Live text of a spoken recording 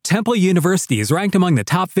Temple University is ranked among the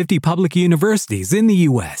top 50 public universities in the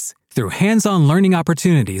U.S. Through hands-on learning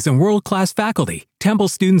opportunities and world-class faculty, Temple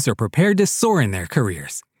students are prepared to soar in their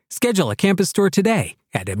careers. Schedule a campus tour today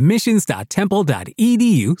at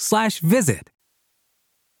admissions.temple.edu/visit.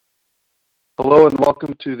 Hello and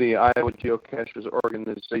welcome to the Iowa Geocachers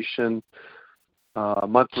Organization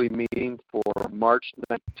monthly meeting for March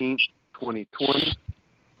 19th, 2020.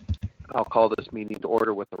 I'll call this meeting to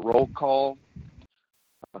order with a roll call.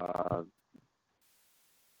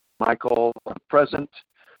 Michael, present.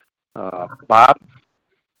 Bob?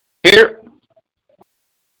 Here.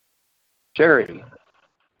 Jerry?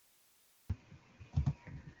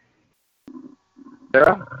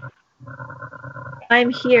 Sarah?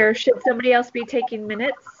 I'm here. Should somebody else be taking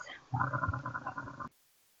minutes?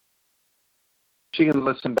 She can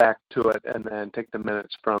listen back to it and then take the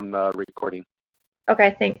minutes from the recording.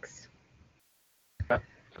 Okay, thanks.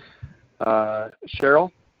 Cheryl?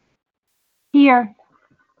 Here.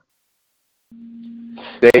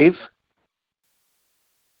 Dave?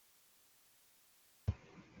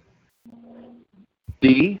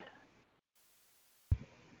 Dee?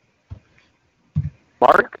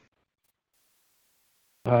 Mark?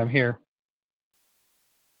 I'm here.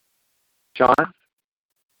 John?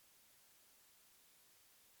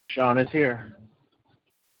 Sean is here.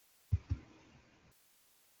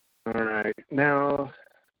 All right, now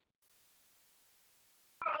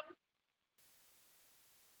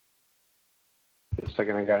just a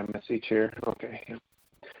second, I got a message here. Okay.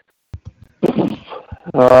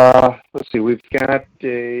 Let's see, we've got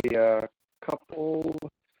a couple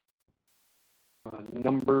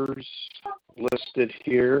numbers listed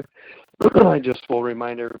here. I just will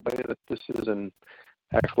remind everybody that this is an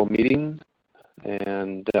actual meeting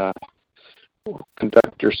and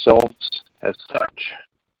conduct yourselves as such.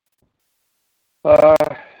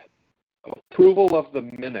 Approval of the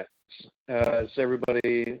minutes. Has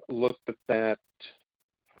everybody looked at that,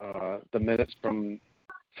 the minutes from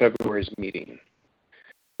February's meeting?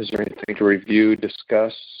 Is there anything to review,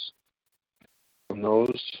 discuss on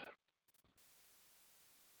those?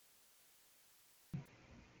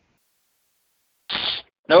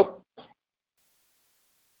 Nope.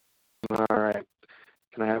 All right.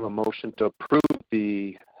 Can I have a motion to approve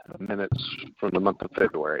the minutes from the month of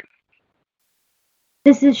February?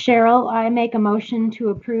 This is Cheryl. I make a motion to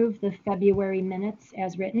approve the February minutes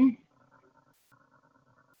as written.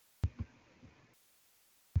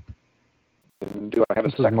 And do I have a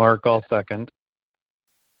second? This is Mark. I'll second.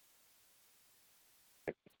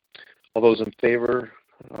 All those in favor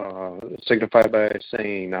signify by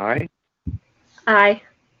saying aye. Aye.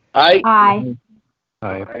 Aye. Aye.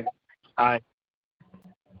 Aye. Aye.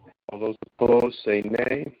 All those opposed say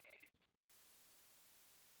nay.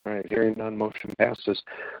 All right, hearing none, motion passes.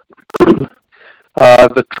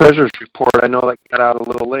 The treasurer's report, I know that got out a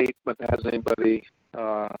little late, but has anybody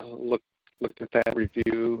looked at that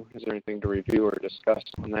review? Is there anything to review or discuss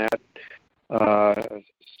on that?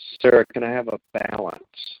 Sarah, can I have a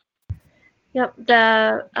balance? Yep,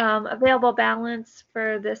 the available balance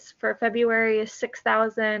for February is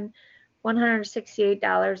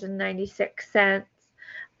 $6,168.96.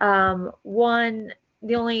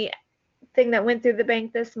 The only thing that went through the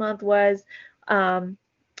bank this month was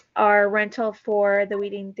our rental for the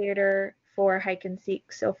Wheating Theater for Hike and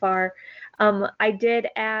Seek so far. I did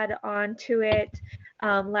add on to it.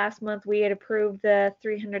 Last month we had approved the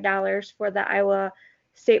 $300 for the Iowa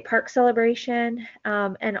State Park celebration,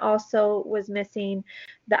 and also was missing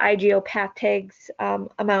the IGO path tags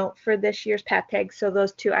amount for this year's path tags. So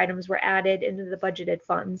those two items were added into the budgeted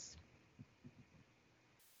funds.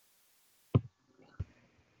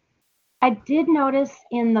 I did notice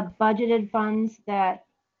in the budgeted funds that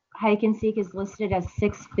Hike and Seek is listed as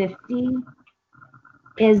 $650.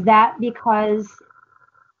 Is that because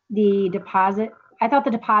the deposit? I thought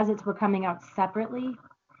the deposits were coming out separately.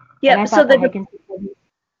 Yeah. So So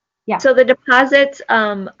the deposits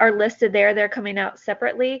are listed there. They're coming out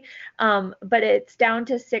separately, but it's down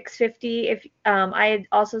to $650. If I had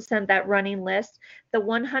also sent that running list, the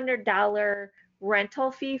 $100 rental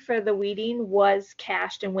fee for the Wheating was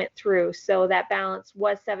cashed and went through, so that balance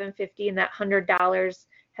was $750, and that $100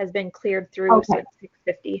 has been cleared through. Okay. So it's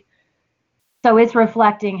 $650. So it's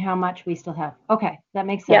reflecting how much we still have. Okay, that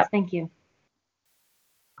makes sense. Yep. Thank you.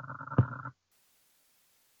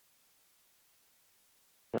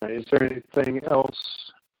 All right, is there anything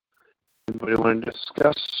else anybody want to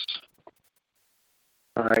discuss?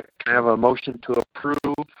 All right, can I have a motion to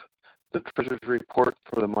approve the treasurer's report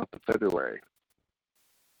for the month of February?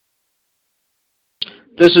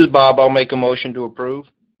 This is Bob. I'll make a motion to approve.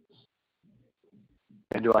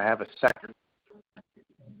 And do I have a second?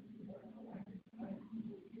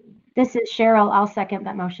 This is Cheryl. I'll second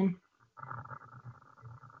that motion.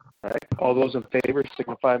 All right. All those in favor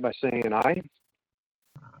signify by saying aye.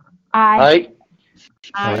 Aye.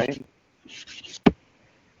 Aye.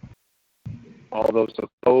 All those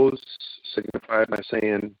opposed signify by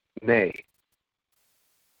saying nay.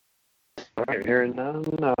 All right, hearing none,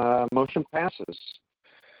 motion passes.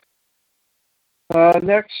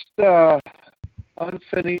 Next,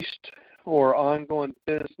 unfinished or ongoing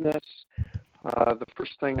business. The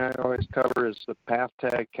first thing I always cover is the path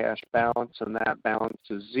tag cash balance, and that balance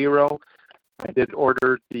is 0. I did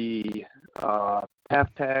order the path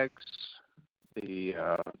tags, the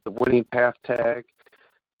winning path tag,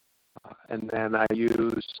 and then I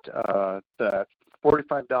used the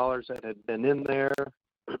 $45 that had been in there,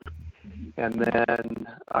 and then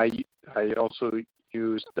I also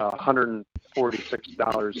used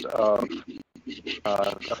 $146 of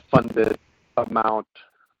a funded amount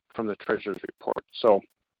from the treasurer's report. So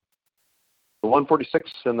the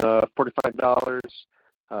 $146 and the $45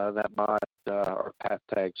 that bought our path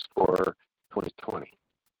tags for 2020.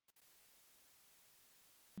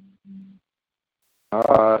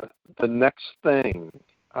 The next thing,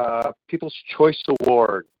 People's Choice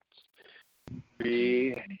Awards.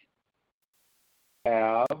 We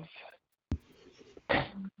have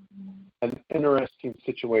an interesting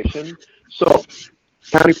situation. So,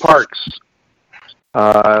 county parks,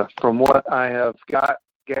 from what I have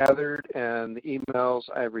gathered and the emails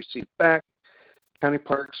I've received back, county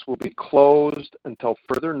parks will be closed until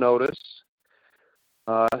further notice.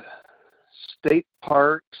 State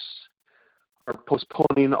parks are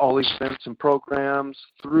postponing all events and programs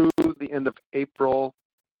through the end of April,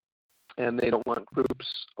 and they don't want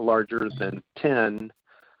groups larger than 10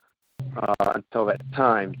 until that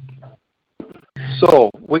time.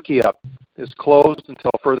 So, WikiUp is closed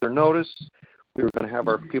until further notice. We were going to have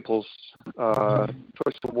our People's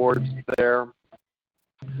Choice Awards there.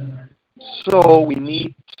 So we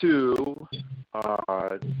need to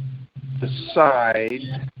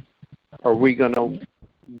decide, are we going to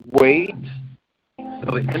wait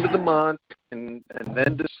till the end of the month and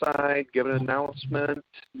then decide, give an announcement,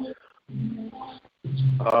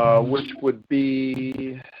 which would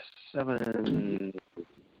be 13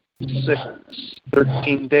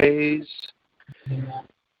 days.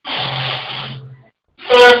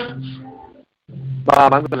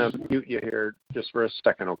 Bob, I'm going to mute you here just for a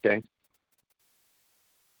second, okay?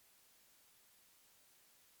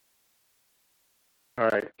 All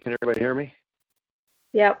right. Can everybody hear me?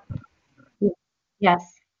 Yep. Yes.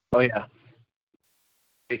 Oh, yeah.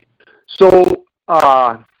 Okay. So,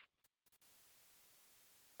 I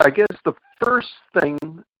guess the first thing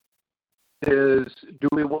is, do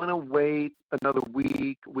we want to wait another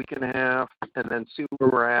week, week and a half, and then see where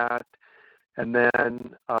we're at? And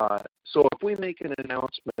then, so if we make an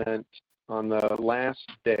announcement on the last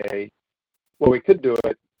day, well, we could do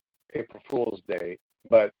it April Fool's Day,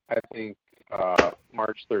 but I think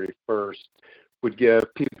March 31st would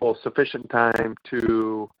give people sufficient time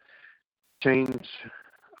to change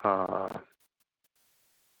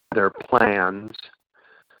their plans.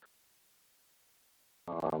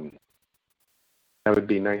 That would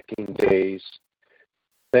be 19 days.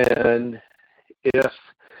 Then if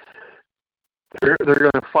they're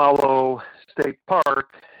going to follow State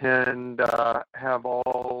Park and have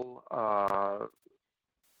all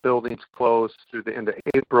buildings closed through the end of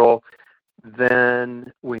April,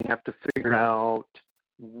 then we have to figure out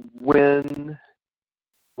when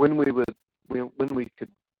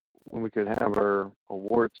we could have our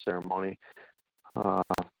award ceremony.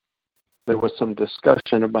 There was some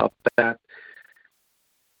discussion about that.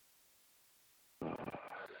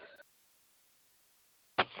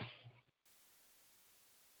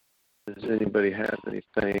 Does anybody have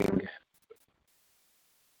anything,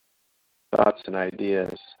 thoughts and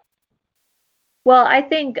ideas? Well, I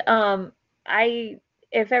think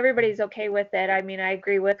if everybody's okay with it, I mean, I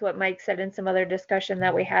agree with what Mike said in some other discussion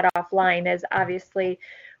that we had offline, is obviously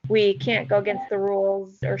we can't go against the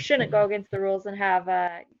rules, or shouldn't go against the rules, and have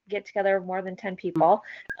a get together of more than 10 people,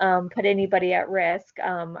 put anybody at risk.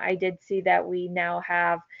 I did see that we now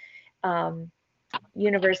have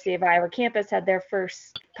University of Iowa campus had their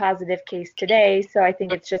first positive case today, so I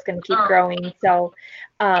think it's just going to keep growing. So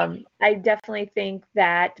I definitely think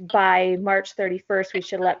that by March 31st, we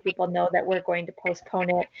should let people know that we're going to postpone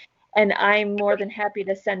it. And I'm more than happy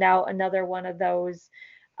to send out another one of those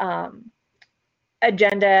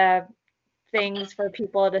agenda things for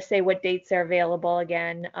people to say what dates are available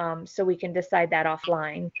again, so we can decide that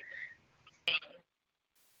offline.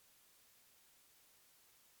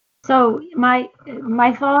 So my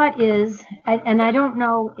thought is, and I don't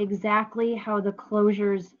know exactly how the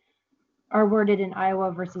closures are worded in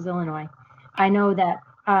Iowa versus Illinois. I know that,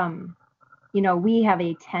 we have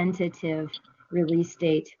a tentative release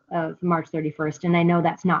date of March 31st, and I know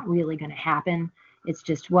that's not really going to happen. It's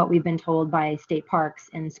just what we've been told by state parks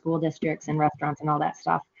and school districts and restaurants and all that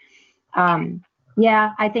stuff.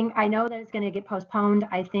 Yeah, I know that it's going to get postponed.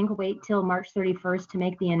 I think wait till March 31st to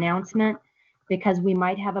make the announcement, because we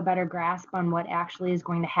might have a better grasp on what actually is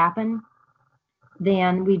going to happen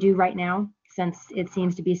than we do right now, since it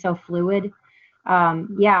seems to be so fluid.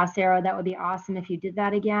 Yeah, Sarah, that would be awesome if you did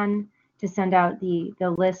that again, to send out the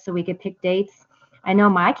list so we could pick dates. I know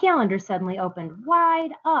my calendar suddenly opened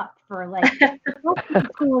wide up for like the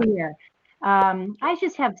school year. I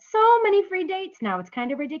just have so many free dates now. It's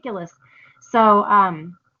kind of ridiculous. So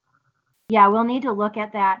yeah, we'll need to look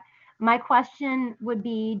at that. My question would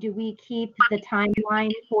be, do we keep the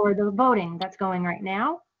timeline for the voting that's going right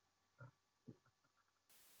now?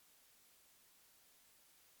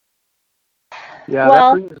 Yeah,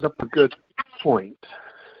 Well, that brings up a good point.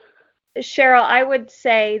 Cheryl, I would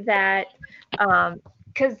say that,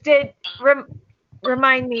 because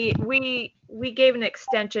remind me, we gave an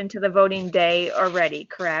extension to the voting day already,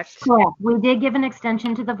 correct? Correct. We did give an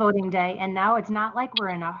extension to the voting day, and now it's not like we're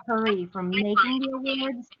in a hurry from making the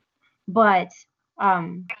awards, but I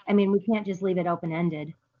mean, we can't just leave it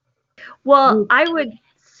open-ended. Well, I would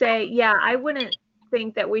say, yeah, I wouldn't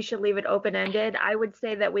think that we should leave it open-ended. I would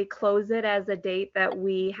say that we close it as a date that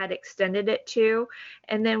we had extended it to.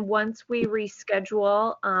 And then once we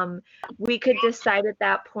reschedule, we could decide at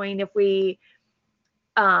that point if we,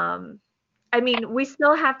 I mean, we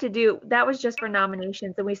still have to do, that was just for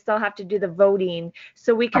nominations, and we still have to do the voting.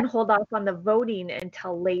 So we can hold off on the voting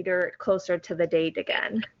until later, closer to the date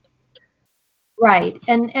again. Right.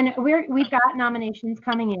 And we've got nominations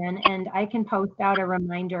coming in, and I can post out a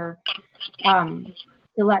reminder to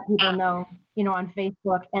let people know, on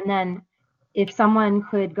Facebook. And then if someone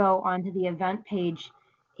could go onto the event page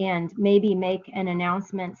and maybe make an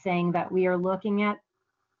announcement saying that we are looking at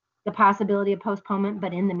the possibility of postponement,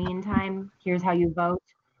 but in the meantime, here's how you vote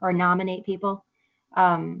or nominate people,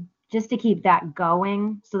 just to keep that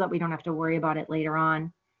going so that we don't have to worry about it later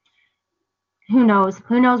on. Who knows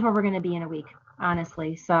where we're going to be in a week,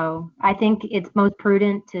 honestly. So I think it's most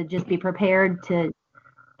prudent to just be prepared to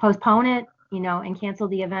postpone it, and cancel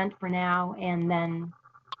the event for now, and then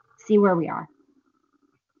see where we are.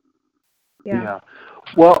 Yeah.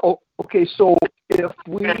 Well, okay, so if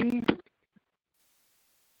we,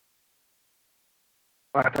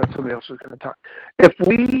 I thought somebody else was going to talk. If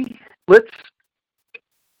we,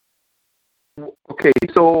 okay,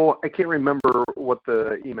 so I can't remember what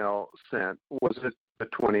the email sent. Was it the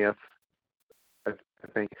 20th? I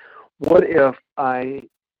think. What if I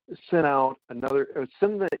send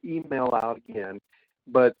the email out again,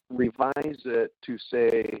 but revise it to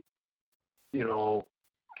say,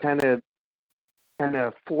 kind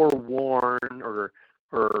of forewarn or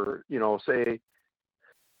say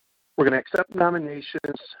we're going to accept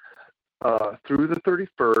nominations through the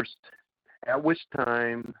 31st, at which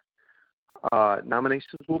time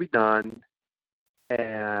nominations will be done,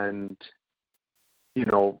 and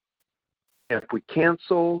if we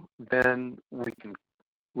cancel, then we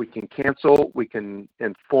can cancel. We can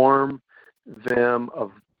inform them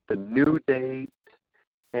of the new date,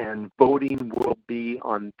 and voting will be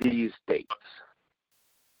on these dates.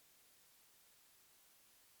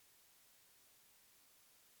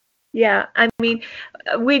 Yeah, I mean,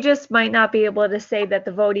 we just might not be able to say that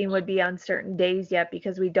the voting would be on certain days yet,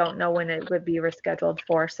 because we don't know when it would be rescheduled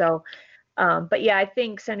for. So, but yeah, I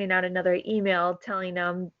think sending out another email telling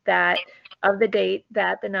them that of the date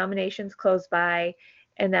that the nominations close by,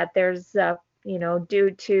 and that there's,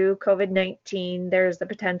 due to COVID-19, there's the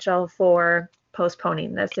potential for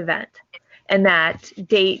postponing this event, and that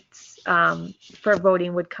dates for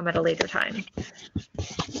voting would come at a later time.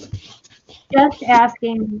 Just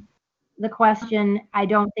asking the question, I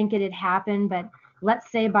don't think it had happened, but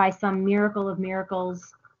let's say by some miracle of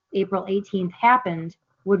miracles, April 18th happened,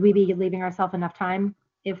 would we be leaving ourselves enough time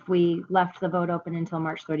if we left the vote open until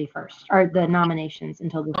March 31st, or the nominations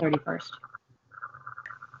until the 31st?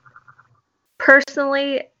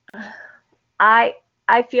 Personally, I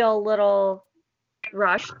feel a little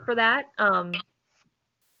rushed for that.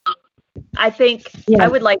 I think I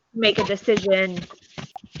would like to make a decision,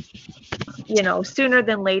 sooner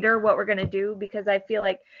than later what we're going to do, because I feel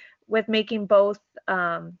like with making both,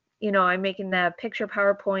 I'm making the picture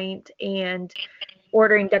PowerPoint and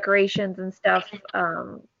ordering decorations and stuff,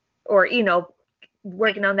 or,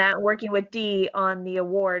 working on that and working with Dee on the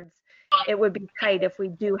awards, it would be tight if we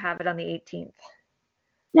do have it on the 18th.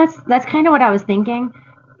 That's kind of what I was thinking.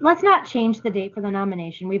 let's not change the date for the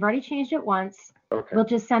nomination. We've already changed it once. Okay. We'll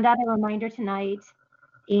just send out a reminder tonight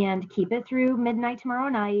and keep it through midnight tomorrow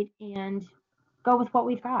night and go with what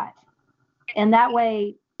we've got. And that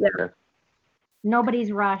way, Okay.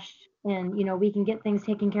 nobody's rushed and, we can get things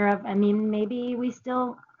taken care of. I mean, maybe we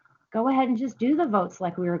still go ahead and just do the votes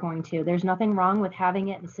like we were going to. There's nothing wrong with having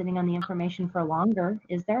it and sitting on the information for longer,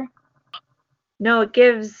 is there? No, it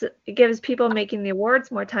gives people making the awards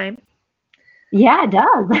more time. Yeah, it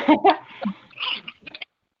does.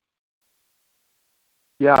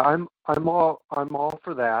 Yeah, I'm all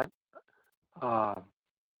for that. All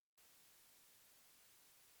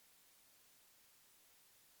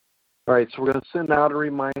right, so we're going to send out a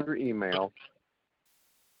reminder email.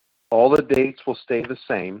 All the dates will stay the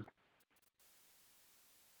same.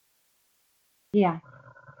 Yeah.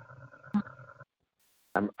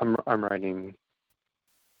 I'm writing.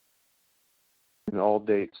 And all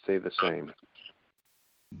dates stay the same.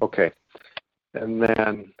 Okay, and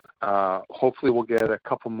then hopefully we'll get a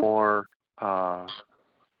couple more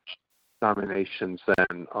nominations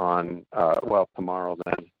then on tomorrow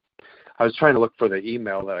then. I was trying to look for the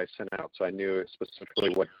email that I sent out so I knew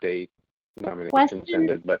specifically what date nominations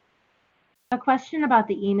ended. But a question about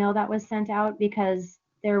the email that was sent out, because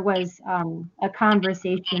there was a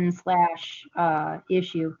conversation /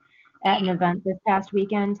 issue at an event this past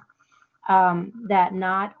weekend that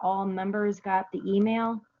not all members got the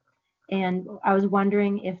email. And I was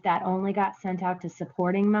wondering if that only got sent out to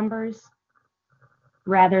supporting members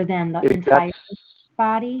rather than the entire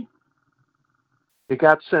body. It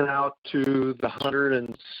got sent out to the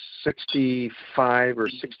 165 or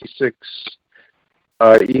 66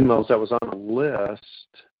 emails that was on the list.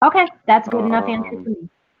 Okay, that's good enough answer for me.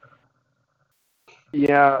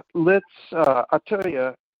 Yeah, let's, I'll tell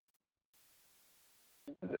you,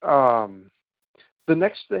 the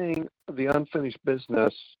next thing, the unfinished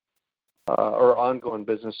business or ongoing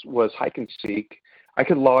business was Hike and Seek. I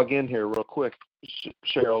could log in here real quick,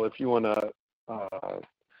 Cheryl, if you want to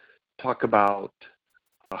talk about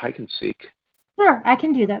Hike and Seek. Sure, I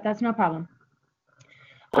can do that. That's no problem.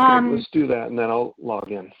 Okay, let's do that, and then I'll log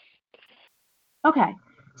in. Okay,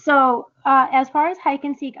 so as far as Hike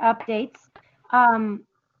and Seek updates,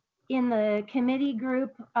 in the committee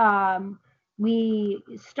group, we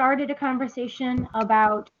started a conversation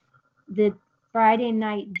about the Friday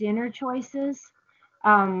night dinner choices,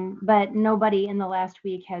 but nobody in the last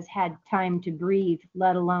week has had time to breathe,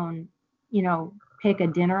 let alone, pick a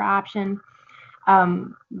dinner option.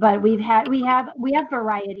 But we have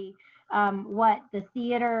variety. What the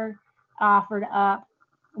theater offered up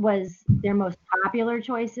was their most popular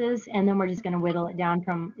choices, and then we're just going to whittle it down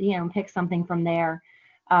from, pick something from there.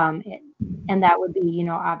 And that would be,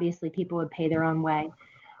 obviously people would pay their own way.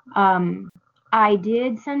 I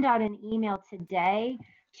did send out an email today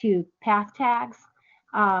to Path Tags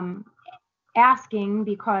asking,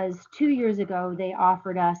 because 2 years ago they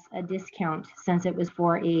offered us a discount since it was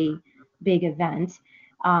for a big event.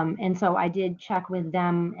 And so I did check with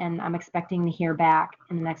them, and I'm expecting to hear back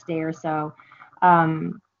in the next day or so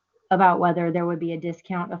about whether there would be a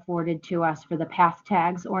discount afforded to us for the Path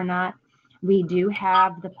Tags or not. We do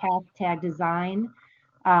have the Path Tag design.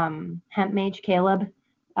 Hemp Mage Caleb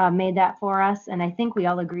made that for us, and I think we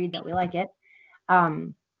all agreed that we like it.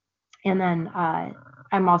 And then I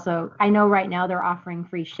know right now they're offering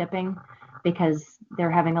free shipping because they're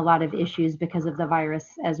having a lot of issues because of the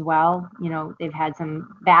virus as well. They've had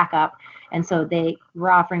some backup, and so they were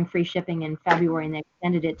offering free shipping in February, and they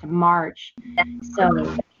extended it to March. So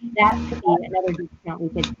that could be another discount we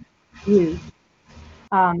could use.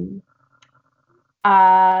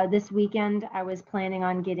 This weekend, I was planning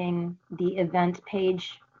on getting the event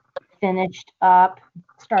page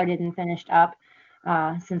started and finished up.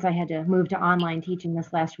 Since I had to move to online teaching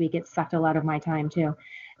this last week, it sucked a lot of my time too.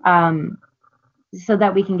 So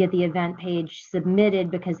that we can get the event page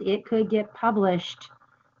submitted, because it could get published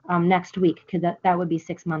next week, because that would be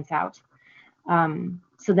 6 months out.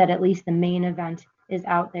 So that at least the main event is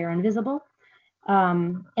out there and visible.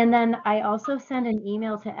 And then I also sent an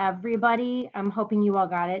email to everybody. I'm hoping you all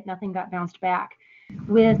got it. Nothing got bounced back,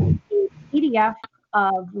 with a PDF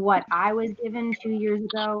of what I was given 2 years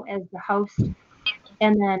ago as the host.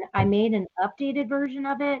 And then I made an updated version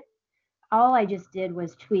of it. All I just did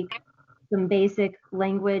was tweak some basic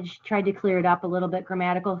language, tried to clear it up a little bit,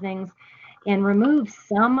 grammatical things, and remove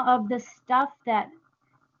some of the stuff that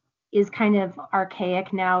is kind of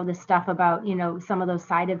archaic now, the stuff about, some of those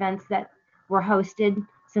side events that were hosted,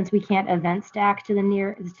 since we can't event stack to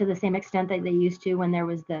the same extent that they used to when there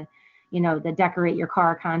was the decorate your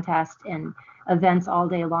car contest and events all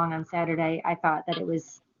day long on Saturday. I thought that it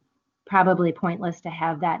was probably pointless to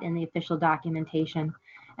have that in the official documentation.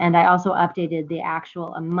 And I also updated the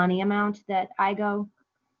actual money amount that IGO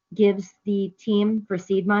gives the team for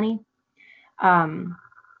seed money.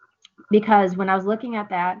 Because when I was looking at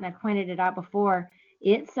that, and I pointed it out before,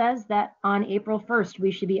 it says that on April 1st,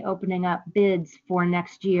 we should be opening up bids for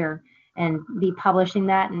next year and be publishing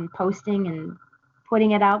that and posting and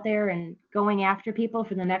putting it out there and going after people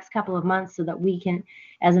for the next couple of months so that we can,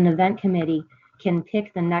 as an event committee, can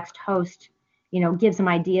pick the next host, give some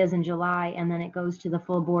ideas in July, and then it goes to the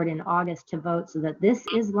full board in August to vote so that this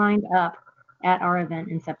is lined up at our event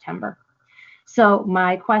in September. So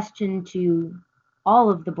my question to all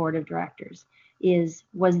of the board of directors is,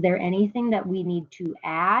 was there anything that we need to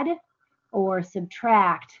add or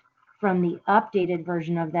subtract from the updated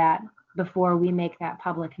version of that before we make that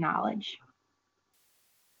public knowledge?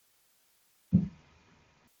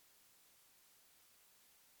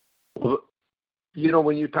 Well,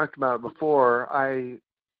 when you talked about it before, I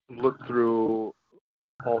looked through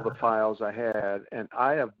all the files I had, and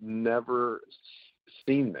I have never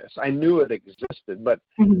seen this. I knew it existed, but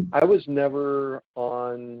I was never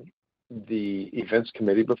on the events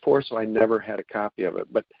committee before, so I never had a copy of it.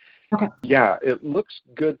 But yeah, it looks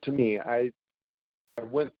good to me. I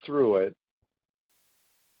went through it,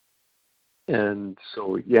 and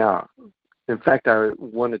so yeah. In fact, I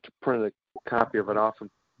wanted to print a copy of it off and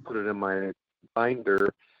put it in my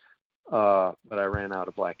binder, but I ran out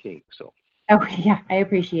of black ink. So. Okay, yeah, I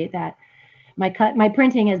appreciate that. My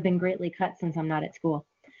printing has been greatly cut since I'm not at school.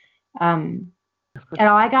 And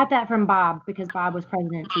I got that from Bob because Bob was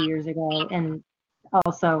president 2 years ago, and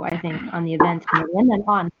also I think on the events committee, and then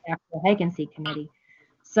on the actual Hike and Seek committee.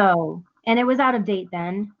 So, and it was out of date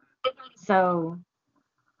then. So.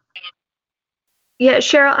 Yeah,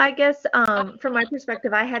 Cheryl, I guess from my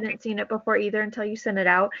perspective, I hadn't seen it before either until you sent it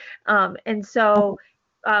out. And so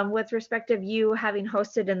with respect of you having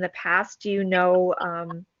hosted in the past, do you know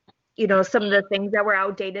some of the things that were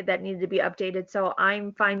outdated that needed to be updated? So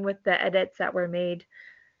I'm fine with the edits that were made.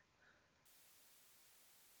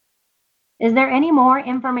 Is there any more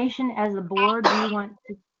information as a board you want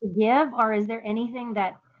to give, or is there anything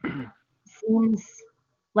that seems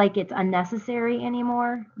like it's unnecessary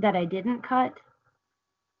anymore that I didn't cut?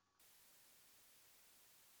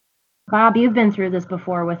 Bob, you've been through this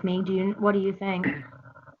before with me. What do you think?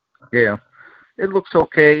 Yeah, it looks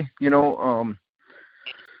okay.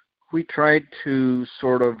 We tried to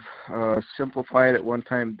sort of simplify it at one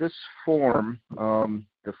time. This form,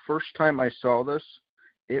 the first time I saw this,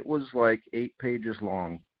 it was like 8 pages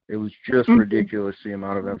long. It was just ridiculous, the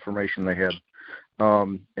amount of information they had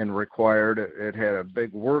and required. It had a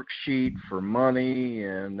big worksheet for money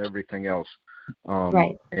and everything else.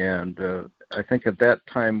 Right. And I think at that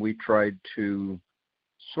time we tried to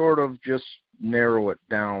sort of just narrow it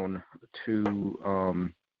down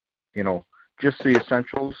to, just the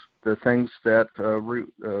essentials, the things that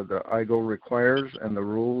the IGO requires and the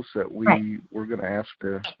rules that we were going to ask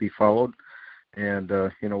to be followed. And,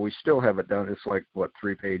 we still have it done. It's like,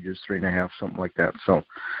 3 pages, 3.5, something like that. So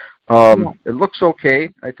it looks okay.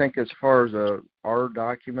 I think as far as our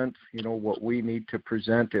document, what we need to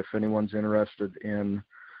present, if anyone's interested in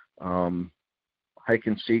Hike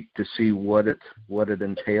and Seek to see what it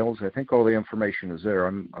entails, I think all the information is there.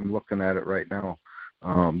 I'm looking at it right now.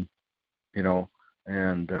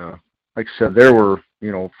 And like I said, there were,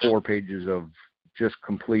 4 pages of just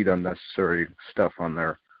complete unnecessary stuff on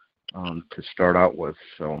there to start out with.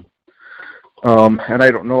 So, and I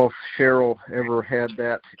don't know if Cheryl ever had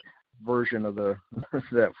that version of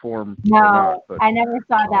that form. No, or not, but, I never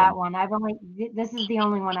saw that one. This is the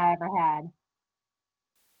only one I ever had.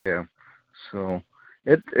 Yeah. So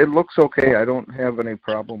it looks okay. I don't have any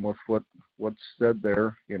problem with what's said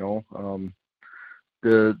there.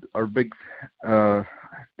 Our big does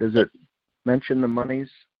it mention the monies?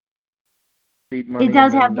 Seed money? It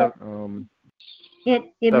does have the.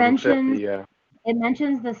 It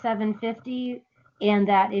mentions the 750, and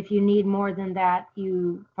that if you need more than that,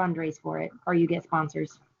 you fundraise for it or you get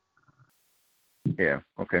sponsors. Yeah.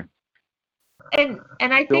 Okay. And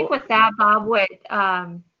I think with that, Bob, what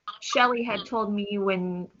Shelley had told me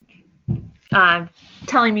when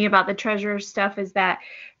telling me about the treasurer stuff is that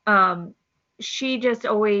she just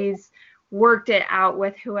always worked it out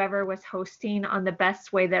with whoever was hosting on the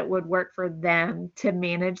best way that would work for them to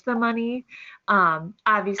manage the money.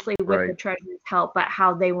 Obviously with the treasurer's help, but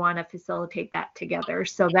how they want to facilitate that together.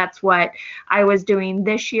 So that's what I was doing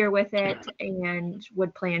this year with it and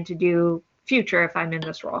would plan to do future if I'm in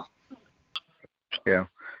this role. Yeah,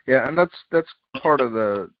 and that's part of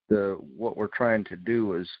the what we're trying to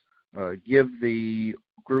do is give the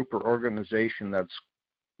group or organization that's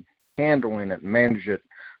handling it, manage it,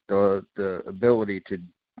 the ability to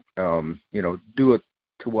do it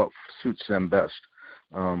to what suits them best.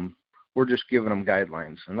 We're just giving them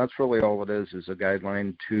guidelines, and that's really all it is a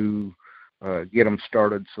guideline to get them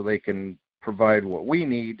started so they can provide what we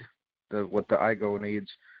need, what the IGO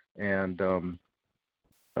needs, and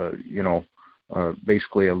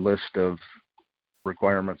basically a list of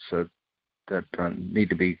requirements that need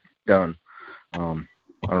to be done. I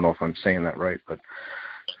don't know if I'm saying that right, but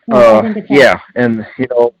yeah, and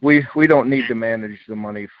we don't need to manage the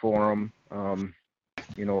money for them,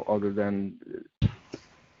 other than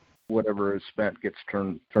whatever is spent gets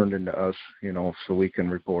turned into us, so we can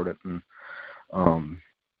report it. And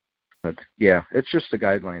but yeah, it's just a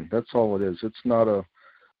guideline. That's all it is. It's not a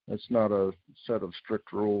set of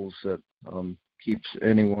strict rules that keeps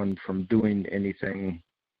anyone from doing anything.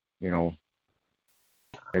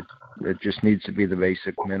 It just needs to be the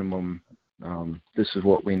basic minimum. This is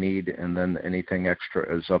what we need, and then anything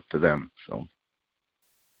extra is up to them. So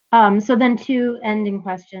then 2 ending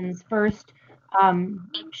questions. First,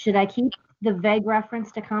 should I keep the vague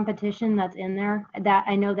reference to competition that's in there? That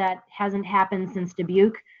I know that hasn't happened since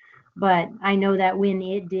Dubuque, but I know that when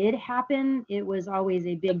it did happen, it was always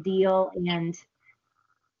a big deal, and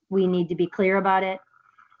we need to be clear about it.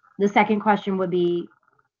 The second question would we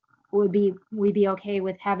be okay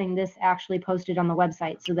with having this actually posted on the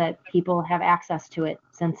website so that people have access to it,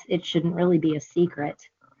 since it shouldn't really be a secret?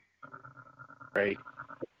 Right.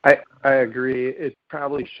 I agree. It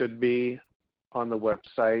probably should be on the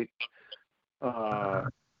website.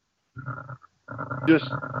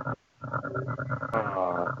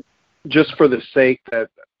 Just for the sake that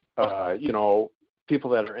people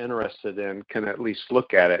that are interested in can at least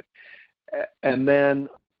look at it. And then,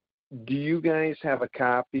 do you guys have a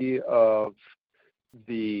copy of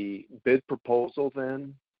the bid proposal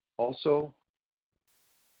then also?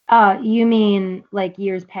 You mean like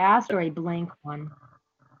years past, or a blank one?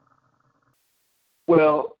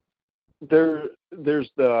 Well, there's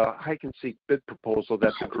the hike and seek bid proposal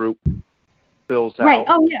that the group fills out. Right.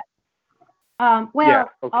 Oh yeah. Yeah,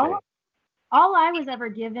 okay. All I was ever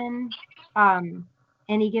given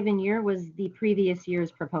any given year was the previous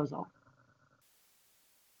year's proposal.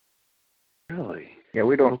 Really? Yeah,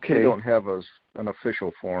 we don't have an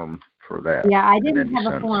official form for that. Yeah, I didn't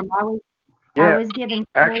have a form. I was given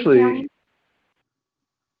actually.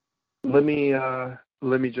 Let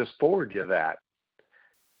me just forward you that.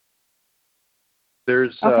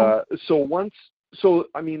 There's once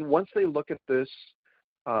they look at this,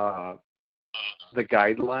 the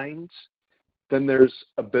guidelines, then there's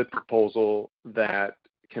a bid proposal that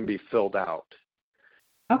can be filled out.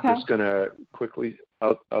 Okay. I'm just gonna quickly.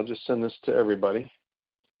 I'll just send this to everybody.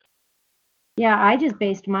 Yeah, I just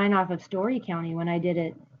based mine off of Story County when I did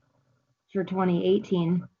it for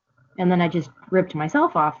 2018, and then I just ripped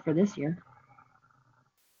myself off for this year.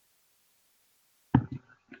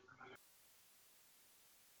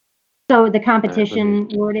 So the competition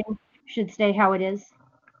wording should stay how it is?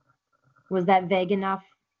 Was that vague enough?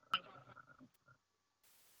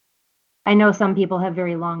 I know some people have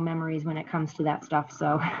very long memories when it comes to that stuff,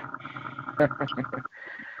 so.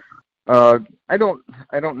 I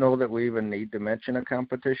don't know that we even need to mention a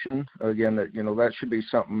competition. Again, that should be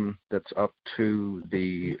something that's up to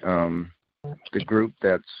the group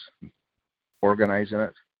that's organizing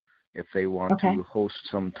it, if they want to host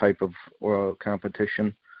some type of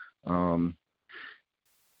competition.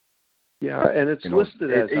 Yeah, and it's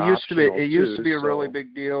listed as optional. It used to be a really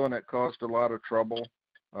big deal, and it caused a lot of trouble.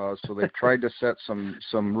 So they've tried to set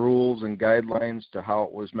some rules and guidelines to how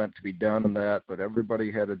it was meant to be done and that, but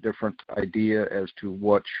everybody had a different idea as to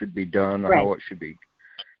what should be done, right, how it should be,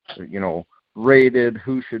 rated,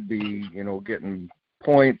 who should be, getting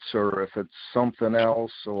points, or if it's something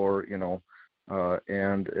else, or,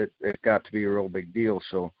 and it got to be a real big deal.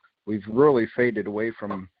 So we've really faded away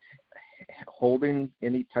from holding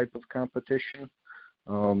any type of competition,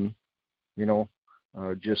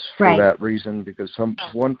 just for that reason, because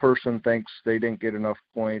one person thinks they didn't get enough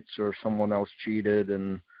points or someone else cheated,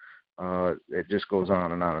 and it just goes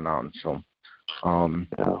on and on and on. So, and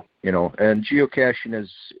geocaching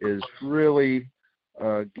is really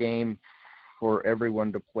a game for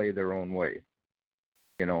everyone to play their own way.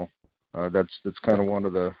 That's kind of one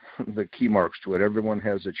of the key marks to it. Everyone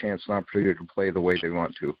has a chance and opportunity to play the way they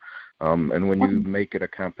want to. And when you make it a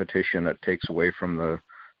competition, it takes away from the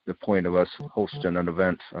point of us hosting an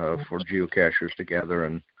event for geocachers to gather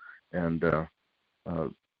and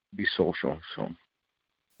be social. So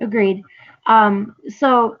agreed.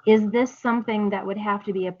 So is this something that would have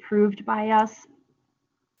to be approved by us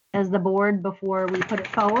as the board before we put it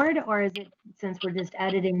forward, or is it, since we're just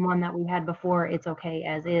editing one that we had before, it's okay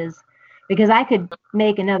as is? Because I could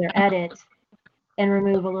make another edit and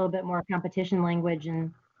remove a little bit more competition language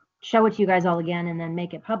and show it to you guys all again and then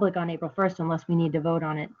make it public on April 1st unless we need to vote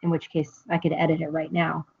on it, in which case I could edit it right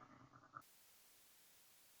now.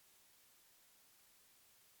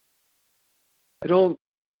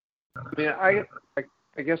 I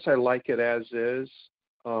guess I like it as is.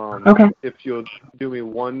 Okay. If you'll do me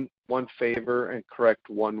one favor and correct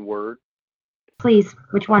one word. Please,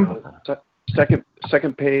 which one?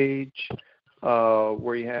 Second page,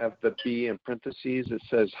 where you have the B in parentheses, it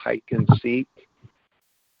says hike and seek.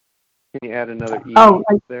 Can you add another E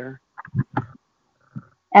there?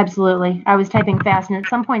 Absolutely. I was typing fast, and at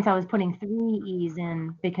some points I was putting 3 E's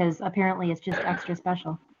in because apparently it's just extra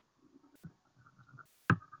special.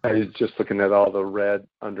 I was just looking at all the red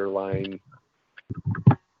underline.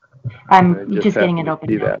 I'm just getting it open.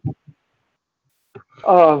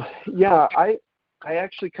 Yeah, I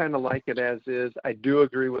actually kind of like it as is. I do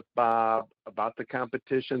agree with Bob about the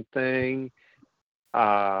competition thing.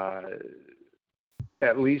 At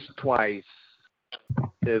least twice,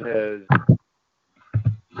 it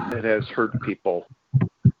has hurt people.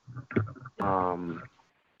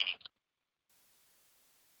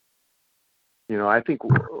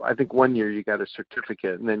 I think one year you got a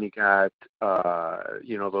certificate, and then you got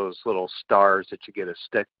those little stars that you get a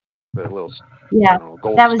stick, the little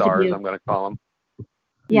gold stars, I'm going to call them.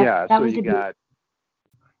 Yeah, so you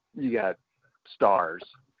got stars.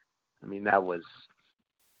 I mean, that was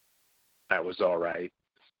all right.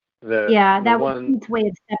 That was its way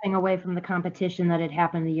of stepping away from the competition that had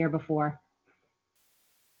happened the year before.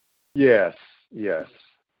 Yes. Yeah,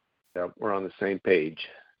 we're on the same page.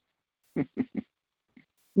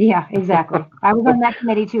 Yeah, exactly. I was on that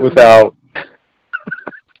committee too. Without.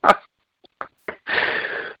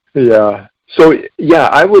 Yeah. So, yeah,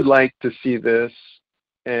 I would like to see this,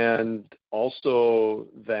 and also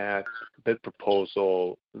that bid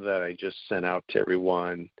proposal that I just sent out to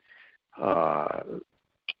everyone. I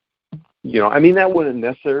mean, that wouldn't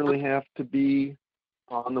necessarily have to be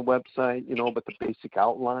on the website, but the basic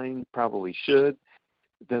outline probably should.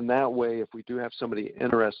 Then that way, if we do have somebody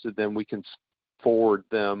interested, then we can forward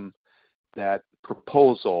them that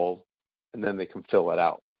proposal, and then they can fill it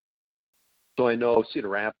out. So I know Cedar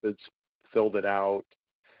Rapids filled it out.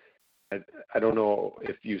 I don't know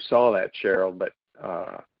if you saw that, Cheryl, but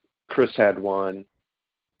Chris had one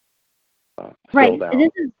right. filled out.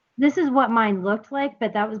 This is what mine looked like,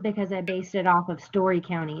 but that was because I based it off of story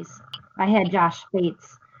counties. I had Josh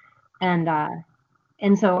Spates, and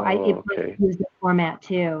so it used the format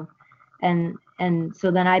too, and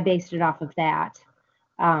so then I based it off of that.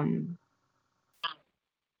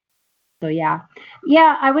 So yeah,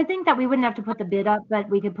 I would think that we wouldn't have to put the bid up, but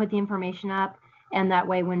we could put the information up, and that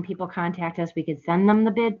way when people contact us, we could send them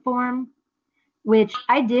the bid form, which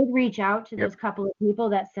I did reach out to those couple of people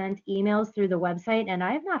that sent emails through the website, and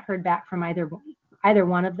I have not heard back from either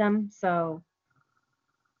one of them, so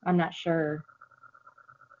I'm not sure.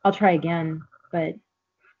 I'll try again, but.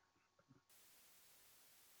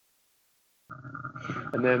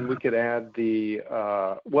 And then we could add the,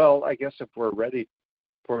 I guess if we're ready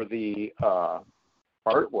for the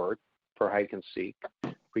artwork for Hike and Seek,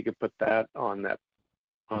 we could put that on the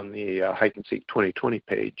Hike and Seek 2020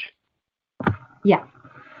 page. Yeah.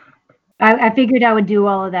 I figured I would do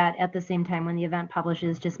all of that at the same time when the event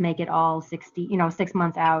publishes, just make it all 6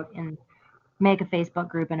 months out and make a Facebook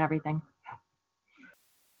group and everything.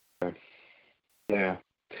 Yeah.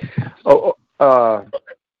 I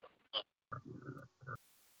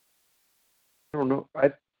don't know.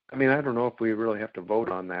 I don't know if we really have to vote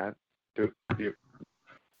on that. Do you,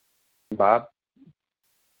 Bob?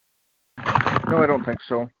 No, I don't think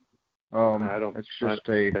so. I don't. It's just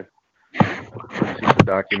a piece of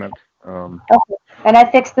document. Okay. And I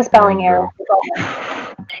fixed the spelling error.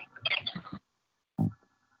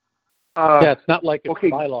 Yeah, it's not like it's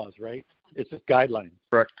bylaws, right? It's just guidelines.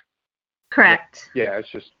 Correct. Yeah, it's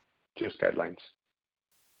just guidelines.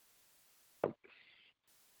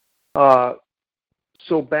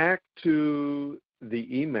 So back to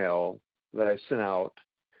the email that I sent out,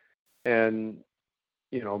 and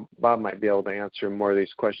Bob might be able to answer more of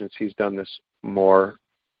these questions. He's done this more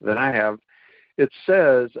than I have. It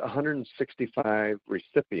says 165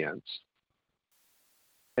 recipients,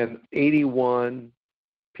 and 81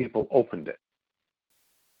 people opened it.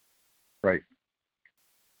 Right.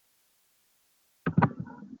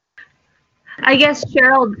 I guess,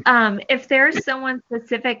 Cheryl, if there's someone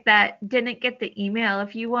specific that didn't get the email,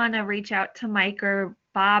 if you want to reach out to Mike or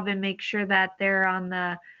Bob and make sure that they're on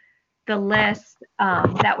the the list,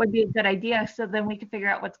 that would be a good idea. So then we can figure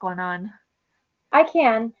out what's going on. I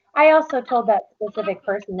can. I also told that specific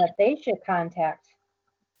person that they should contact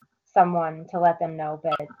someone to let them know,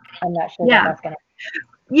 but I'm not sure that that's going to.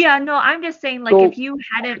 Yeah, no, I'm just saying, like, if you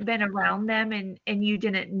hadn't been around them and you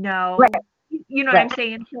didn't know, right. You know what I'm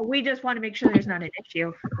saying? So we just want to make sure there's not an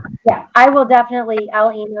issue. Yeah, I will definitely,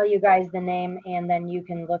 I'll email you guys the name, and then you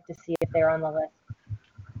can look to see if they're on the list.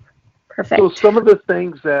 Perfect. So some of the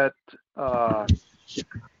things that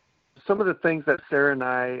Sarah and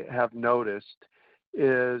I have noticed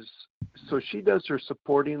is, so she does her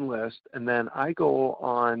supporting list, and then I go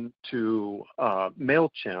on to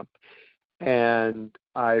MailChimp, and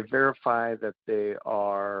I verify that they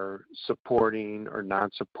are supporting or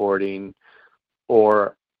non-supporting,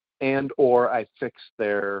 or I fix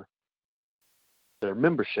their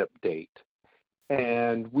membership date.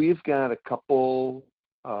 And we've got a couple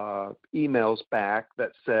emails back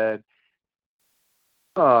that said,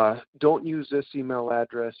 don't use this email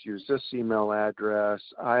address, use this email address.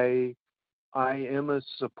 I am a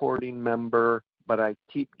supporting member, but I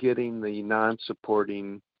keep getting the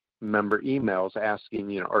non-supporting member emails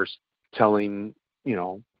asking, or telling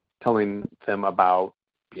them about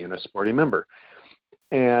being a supporting member.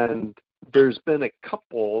 And there's been a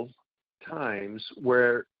couple times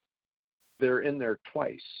where they're in there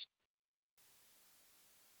twice.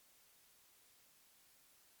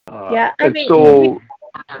 Yeah, I mean,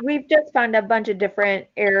 we've just found a bunch of different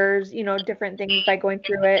errors, different things by going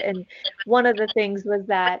through it. And one of the things was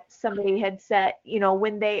that somebody had said,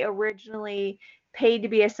 when they originally paid to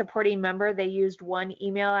be a supporting member, they used one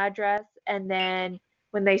email address. And then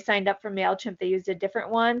when they signed up for MailChimp, they used a different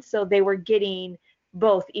one. So they were getting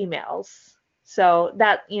both emails. So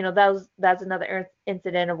that's another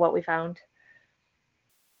incident of what we found.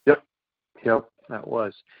 Yep, that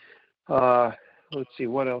was. Let's see,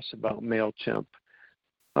 what else about MailChimp?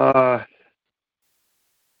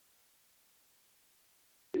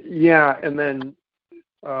 Yeah, and then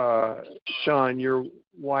Sean, your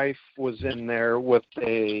wife was in there with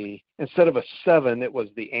instead of a 7, it was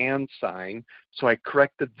the and sign, so I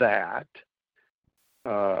corrected that.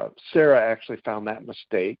 Sarah actually found that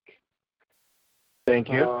mistake. Thank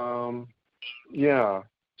you. Yeah,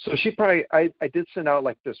 so she probably, I did send out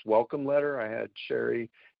like this welcome letter. I had Sherry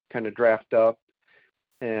kind of draft up,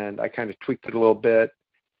 and I kind of tweaked it a little bit,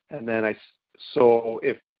 and then so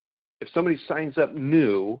if somebody signs up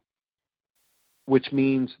new, which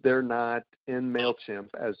means they're not in MailChimp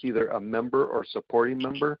as either a member or supporting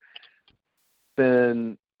member,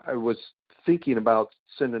 then I was thinking about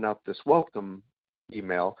sending out this welcome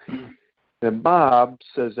email. And Bob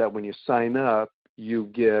says that when you sign up, you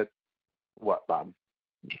get what, Bob?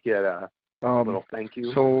 You get a little thank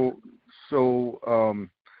you. So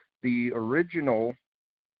the original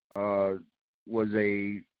was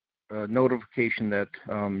a notification that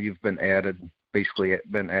you've been added. Basically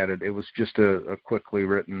been added. It was just a quickly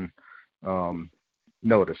written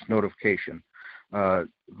notification.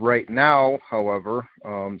 Right now, however,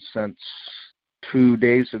 since 2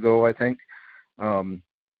 days ago, I think,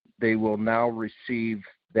 they will now receive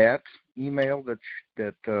that email that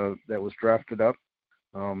was drafted up.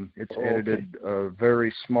 It's edited a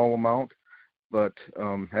very small amount, but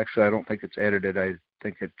actually I don't think it's edited. I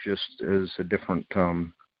think it just is a different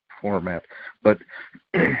format. But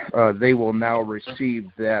they will now receive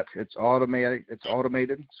that. It's automated.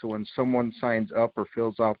 So when someone signs up or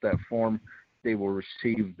fills out that form, they will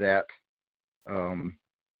receive that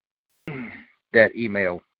that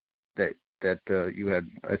email that you had,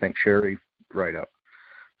 I think, Sherry write up.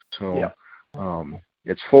 So yeah.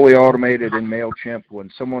 It's fully automated in MailChimp. When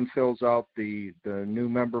someone fills out the new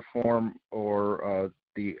member form or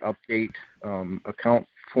the update account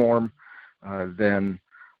form, then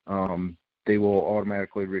they will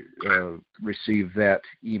automatically receive that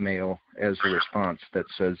email as a response that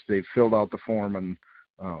says they've filled out the form and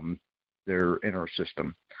they're in our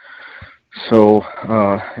system. So,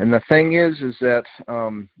 and the thing is that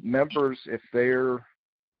members, if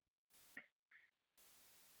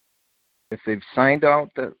they've signed out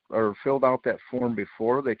that or filled out that form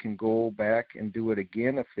before, they can go back and do it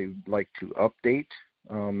again if they'd like to update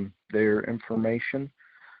their information.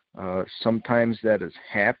 Sometimes that has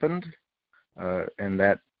happened, and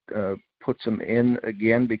that puts them in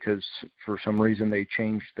again because for some reason they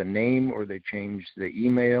changed the name or they changed the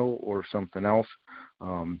email or something else,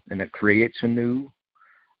 and it creates a new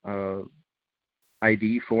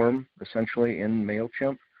ID form essentially in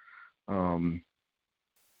MailChimp.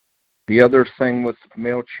 The other thing with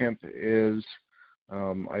MailChimp is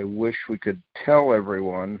I wish we could tell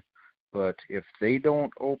everyone But if they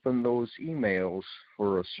don't open those emails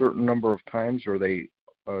for a certain number of times, or they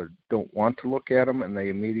don't want to look at them and they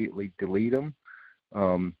immediately delete them,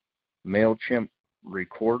 MailChimp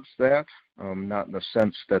records that, not in the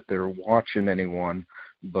sense that they're watching anyone,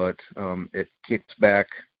 but it kicks back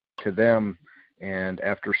to them. And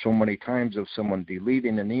after so many times of someone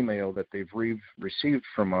deleting an email that they've received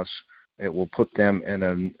from us, it will put them in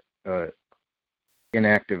an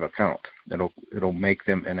inactive account. It'll make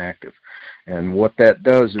them inactive. And what that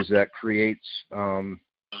does is that creates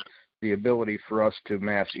the ability for us to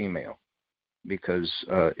mass email, because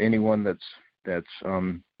anyone that's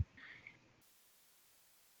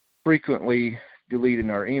frequently deleting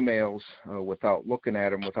our emails without looking at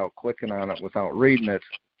them, without clicking on it, without reading it,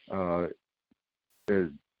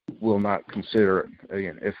 will not consider it.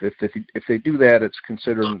 Again, if they do that, it's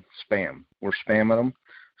considered spam. We're spamming them,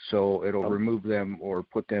 so it'll remove them or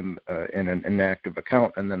put them in an inactive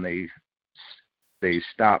account, and then they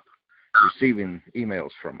stop receiving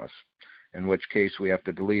emails from us, in which case we have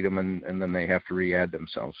to delete them, and then they have to re-add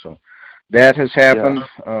themselves. So that has happened.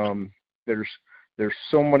 Yeah. There's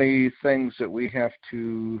so many things that we have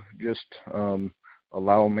to just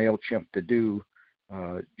allow MailChimp to do,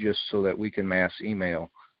 just so that we can mass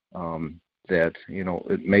email. That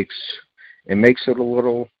it makes it a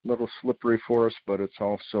little slippery for us, but it's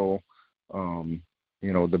also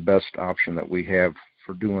the best option that we have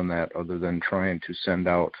for doing that, other than trying to send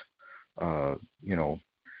out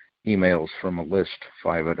emails from a list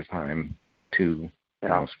 5 at a time to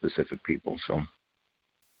specific people. So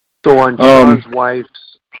on John's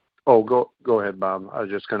wife's, go ahead, Bob. I was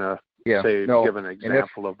just gonna give an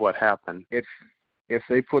example of what happened. If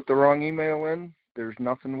they put the wrong email in, there's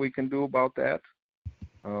nothing we can do about that.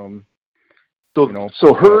 So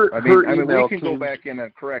her email we can go back in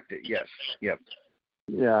and correct it. Yes. Yep.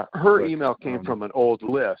 Yeah, her email came from an old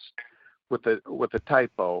list with a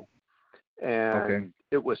typo, and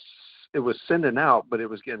it was sending out, but it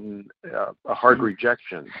was getting a hard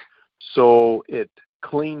rejection. So it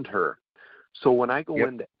cleaned her. So when I go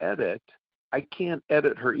in to edit, I can't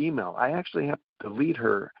edit her email. I actually have to delete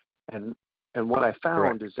her. And what I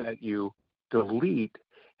found is that you delete,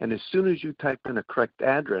 and as soon as you type in a correct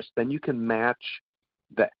address, then you can match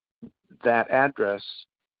that address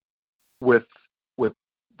with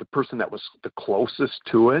the person that was the closest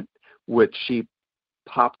to it, which she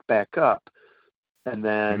popped back up, and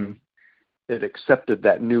then it accepted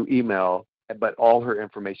that new email, but all her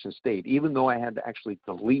information stayed. Even though I had to actually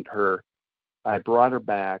delete her, I brought her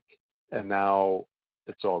back, and now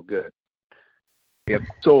it's all good. Yep.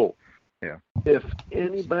 So if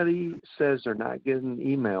anybody says they're not getting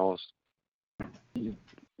emails,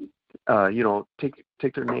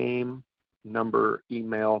 take their name, number,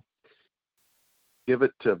 email, give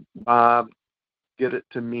it to Bob, get it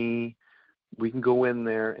to me. We can go in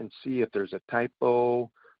there and see if there's a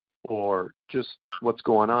typo or just what's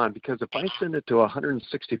going on. Because if I send it to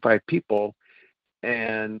 165 people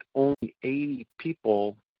and only 80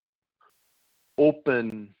 people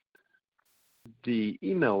open the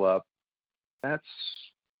email up, that's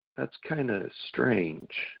kind of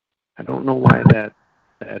strange. I don't know why that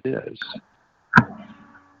is.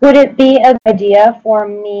 Would it be a good idea for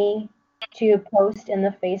me to post in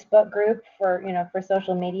the Facebook group for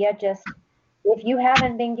social media? Just if you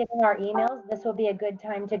haven't been getting our emails, this will be a good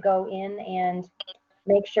time to go in and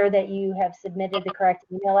make sure that you have submitted the correct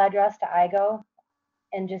email address to IGO,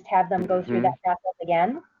 and just have them go through that process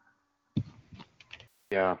again.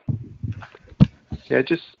 Yeah,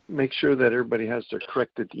 just make sure that everybody has their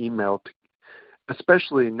corrected email,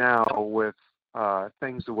 especially now with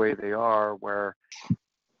things the way they are, where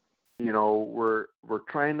we're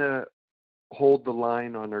trying to hold the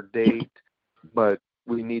line on our date, but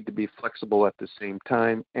we need to be flexible at the same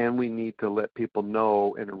time, and we need to let people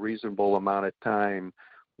know in a reasonable amount of time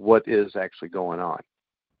what is actually going on.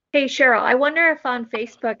 Hey, Cheryl, I wonder if on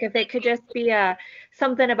Facebook, if it could just be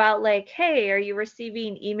something about like, hey, are you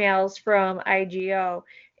receiving emails from IGO?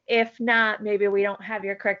 If not, maybe we don't have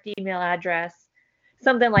your correct email address,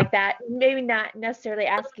 something like that. Maybe not necessarily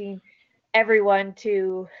asking everyone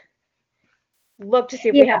to look to see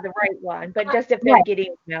if we have the right one, but just if they're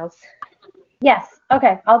getting emails. Yes.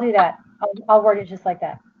 Okay, I'll do that. I'll word it just like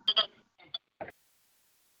that.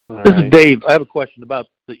 This is Dave. I have a question about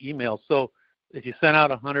the email. So if you sent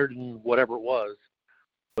out 100 and whatever it was,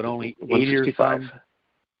 but only 80 or some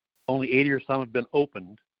have been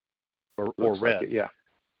opened or read. Like it,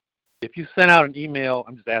 If you sent out an email,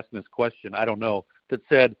 I'm just asking this question, I don't know, that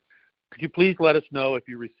said, could you please let us know if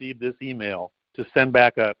you received this email, to send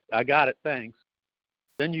back I got it, thanks.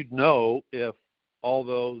 Then you'd know if all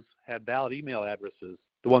those had valid email addresses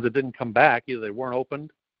the ones that didn't come back, either they weren't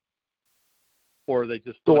opened or they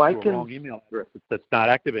just So went to a wrong email address that's not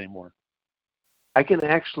active anymore. I can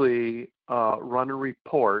actually run a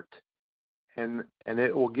report, and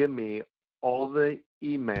it will give me all the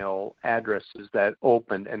email addresses that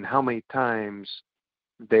opened and how many times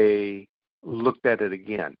they looked at it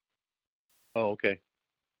again. Oh, okay.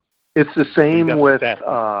 It's the same with,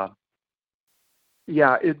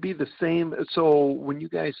 yeah, it'd be the same. So when you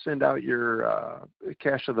guys send out your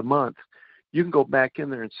cash of the month, you can go back in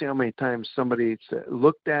there and see how many times somebody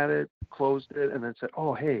looked at it, closed it, and then said,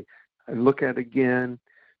 oh, hey, and look at it again.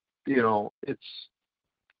 It's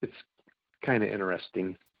kind of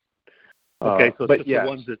interesting. Okay, so it's just yes. the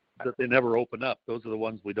ones that they never open up. Those are the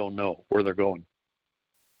ones we don't know where they're going.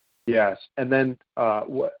 Yes, and then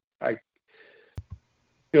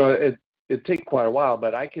it'd take quite a while,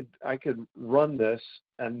 but I could run this,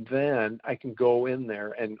 and then I can go in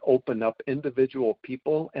there and open up individual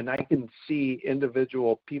people, and I can see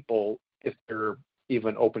individual people if they're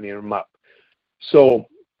even opening them up. So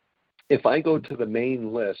if I go to the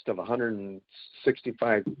main list of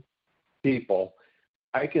 165 people,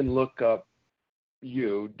 I can look up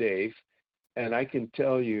you, Dave, and I can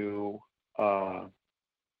tell you, how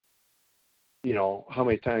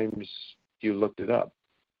many times you looked it up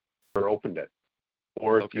or opened it,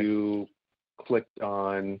 or if you clicked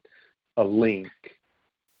on a link.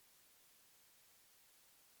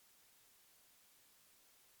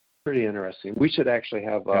 Pretty interesting. We should actually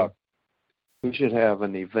have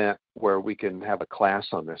an event where we can have a class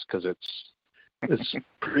on this, because it's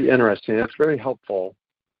pretty interesting. It's very helpful.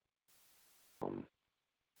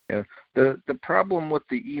 Yeah. The problem with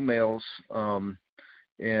the emails,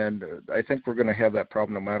 and I think we're going to have that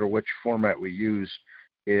problem no matter which format we use,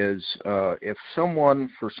 is if someone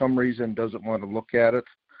for some reason doesn't want to look at it,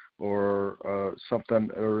 or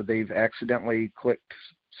something, or they've accidentally clicked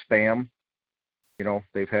spam.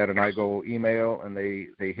 They've had an IGO email and they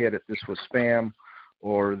hit it, this was spam,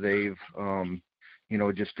 or they've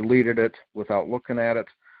just deleted it without looking at it.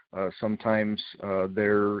 Sometimes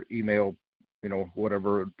their email,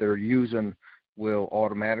 whatever they're using, will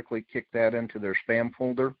automatically kick that into their spam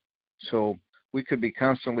folder. So we could be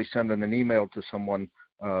constantly sending an email to someone,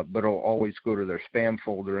 but it'll always go to their spam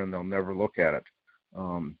folder and they'll never look at it.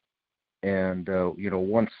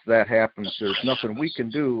 Once that happens, there's nothing we can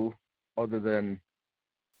do other than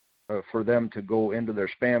for them to go into their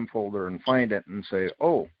spam folder and find it and say,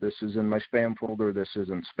 oh, this is in my spam folder, this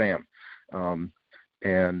isn't spam.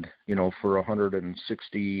 For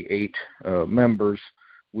 168 members,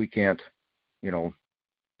 we can't,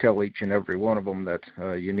 tell each and every one of them that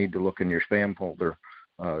you need to look in your spam folder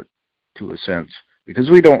to a sense, because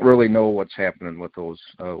we don't really know what's happening with those.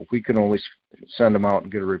 We can only send them out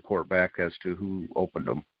and get a report back as to who opened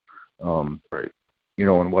them, right?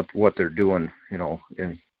 And what they're doing,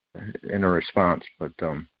 in a response. But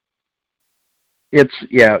it's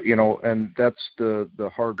and that's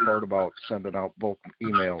the hard part about sending out bulk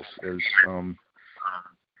emails is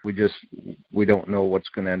we don't know what's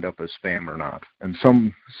going to end up as spam or not. And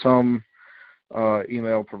some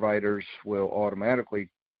email providers will automatically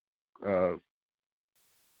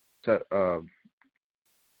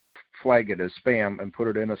flag it as spam and put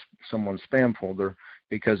it in someone's spam folder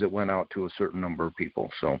because it went out to a certain number of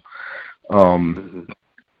people. So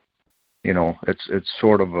it's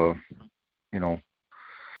sort of a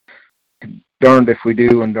darned if we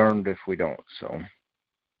do and darned if we don't. So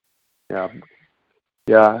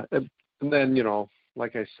yeah, and then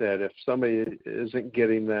like I said, if somebody isn't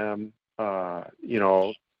getting them, have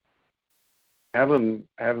them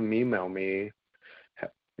email me,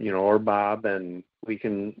 or Bob, and we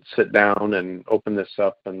can sit down and open this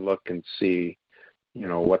up and look and see,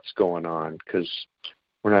 what's going on, because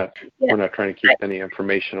we're not trying to keep any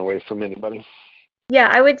information away from anybody. Yeah,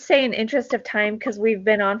 I would say in interest of time, because we've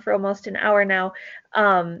been on for almost an hour now,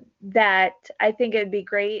 that I think it'd be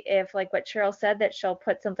great if, like what Cheryl said, that she'll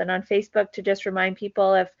put something on Facebook to just remind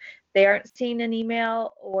people if they aren't seeing an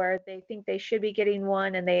email or they think they should be getting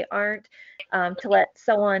one and they aren't, to let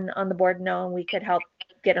someone on the board know, and we could help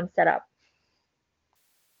get them set up.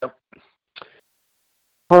 Yep.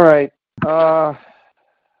 All right.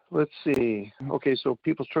 Let's see. Okay, so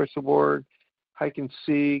People's Choice Award, Hike and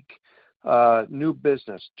Seek, new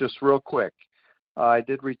business. Just real quick, I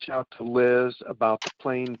did reach out to Liz about the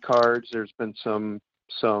playing cards. There's been somebody,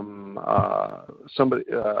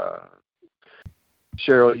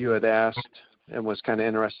 Cheryl, you had asked and was kind of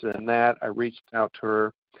interested in that. I reached out to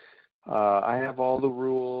her. I have all the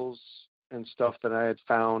rules and stuff that I had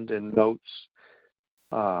found in notes.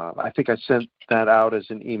 I think I sent that out as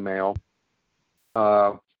an email.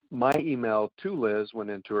 my email to Liz went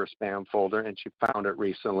into her spam folder, and she found it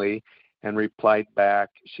recently and replied back.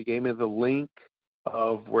 She gave me the link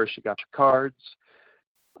of where she got the cards.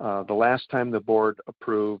 The last time the board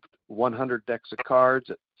approved 100 decks of cards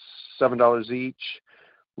at $7 each.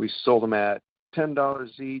 We sold them at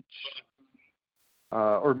 $10 each.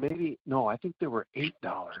 Or maybe, no, I think they were $8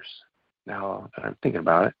 now that I'm thinking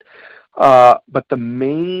about it. But the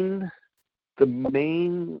main,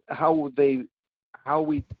 how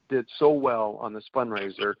we did so well on this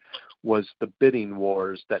fundraiser was the bidding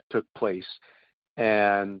wars that took place.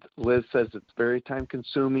 And Liz says it's very time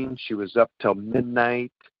consuming. She was up till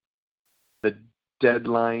midnight, the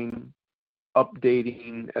deadline,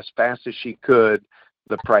 updating as fast as she could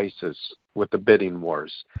the prices with the bidding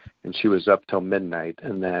wars. And she was up till midnight,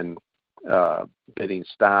 and then bidding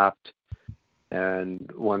stopped.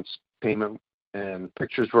 And once payment and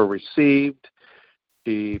pictures were received,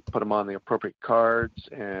 she put them on the appropriate cards,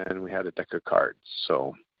 and we had a deck of cards.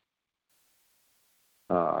 So,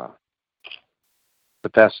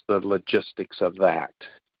 but that's the logistics of that.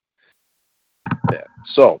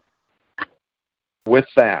 So, with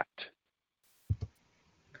that,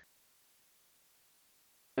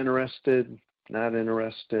 interested, not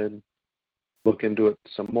interested, look into it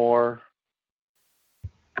some more.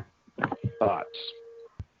 Thoughts?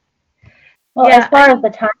 Well, Yeah, as far as the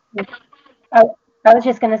time, I was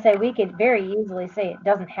just going to say we could very easily say it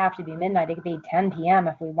doesn't have to be midnight. It could be 10 p.m.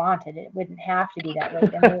 if we wanted. It wouldn't have to be that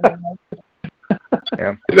late.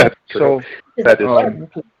 Yeah. That's true. So that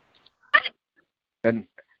is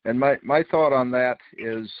and my thought on that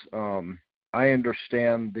is I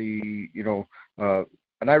understand the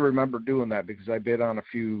and I remember doing that because I bid on a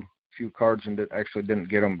few cards and actually didn't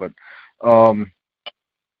get them, but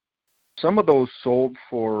some of those sold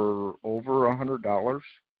for over $100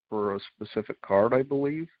 for a specific card, I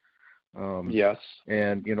believe. Yes.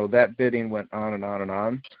 And that bidding went on and on and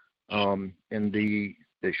on. And the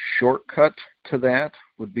shortcut to that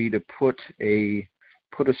would be to put a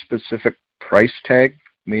specific price tag,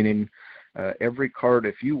 meaning every card,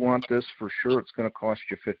 if you want this for sure, it's going to cost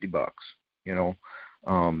you $50.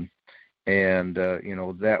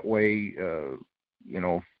 That way,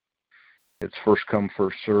 it's first come,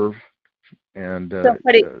 first serve. And so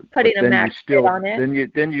putting a max bid on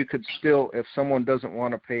it. Then you could still, if someone doesn't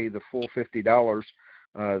want to pay the full $50,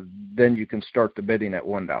 then you can start the bidding at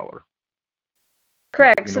 $1.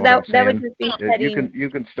 Correct. So that would just be setting. You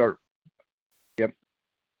can start. Yep.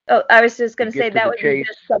 Oh, I was just going to say that would chase.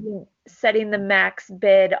 be just setting the max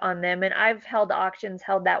bid on them. And I've held auctions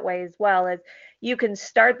held that way as well, as you can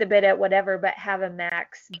start the bid at whatever, but have a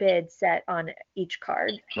max bid set on each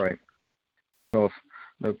card. Right. So if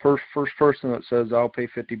the first person that says I'll pay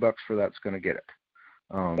 $50 for that's going to get it.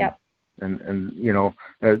 Yep. And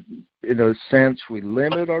in a sense we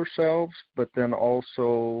limit ourselves, but then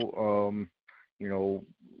also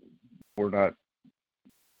we're not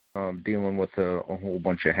dealing with a whole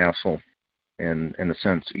bunch of hassle in a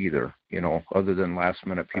sense either. Other than last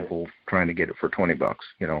minute people trying to get it for $20.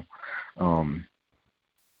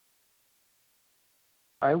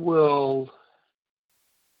 I will.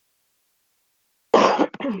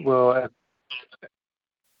 Well,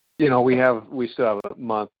 we still have a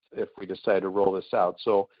month if we decide to roll this out.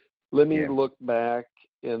 So let me look back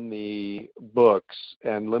in the books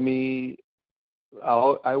and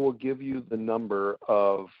I will give you the number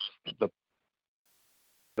of the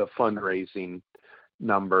fundraising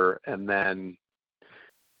number, and then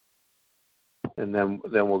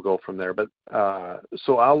we'll go from there. But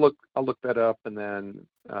so I'll look that up, and then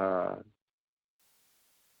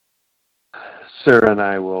Sarah and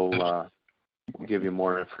I will give you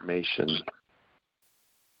more information.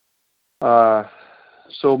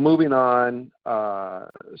 So moving on,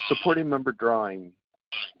 supporting member drawing,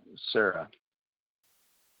 Sarah.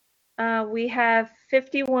 We have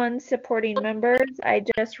 51 supporting members. I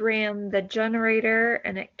just ran the generator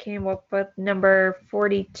and it came up with number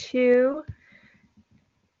 42.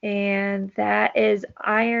 And that is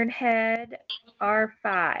Ironhead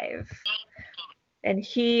R5. And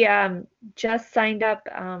he just signed up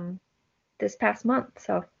this past month.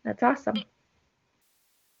 So that's awesome.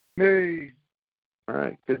 Yay. All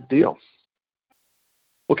right, good deal.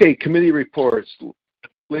 Okay, committee reports,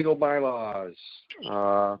 legal bylaws.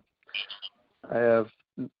 I have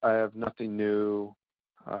nothing new.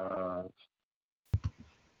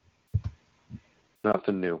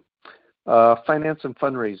 Nothing new. Finance and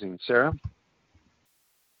fundraising, Sarah.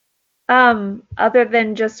 Other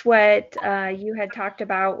than just what you had talked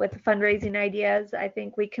about with the fundraising ideas, I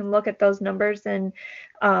think we can look at those numbers and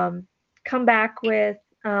come back with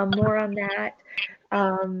more on that.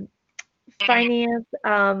 finance,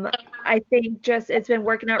 I think just it's been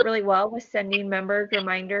working out really well with sending members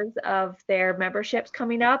reminders of their memberships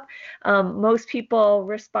coming up. Most people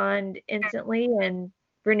respond instantly and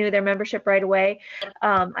renew their membership right away.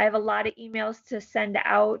 I have a lot of emails to send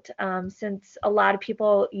out since a lot of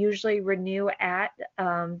people usually renew at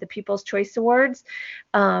the People's Choice Awards.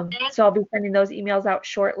 So I'll be sending those emails out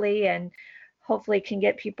shortly and hopefully can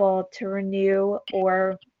get people to renew,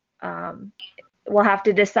 or we'll have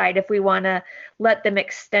to decide if we want to let them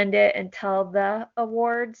extend it until the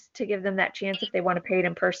awards to give them that chance if they want to pay it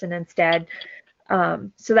in person instead.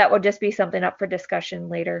 So that will just be something up for discussion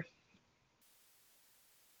later.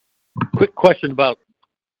 Quick question about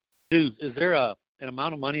dues. Is there an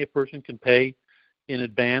amount of money a person can pay in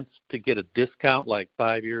advance to get a discount, like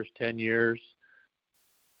 5 years, 10 years?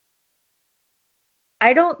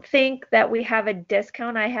 I don't think that we have a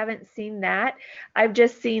discount. I haven't seen that. I've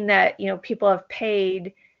just seen that, people have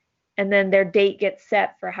paid and then their date gets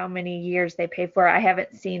set for how many years they pay for. I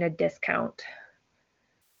haven't seen a discount.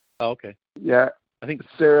 Oh, okay. Yeah. I think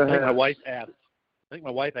Sarah. I think my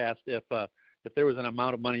wife asked if there was an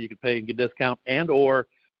amount of money you could pay and get a discount, and or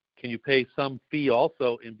can you pay some fee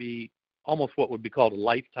also and be almost what would be called a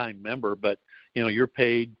lifetime member, but you're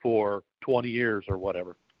paid for 20 years or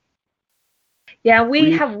whatever. Yeah,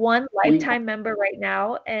 we have one lifetime member right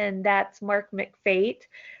now, and that's Mark McFate.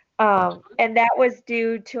 And that was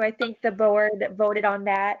due to, I think, the board that voted on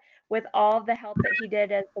that with all the help that he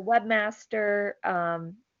did as the webmaster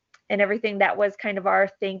and everything. That was kind of our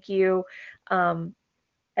thank you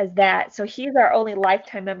as that. So he's our only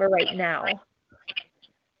lifetime member right now.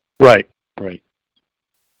 Right.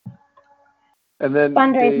 And then,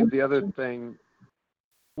 Dave, the other thing,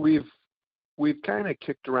 we've kind of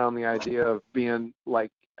kicked around the idea of being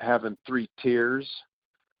like having 3 tiers,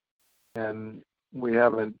 and we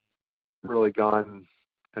haven't really gone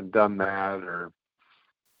and done that or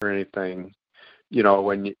anything.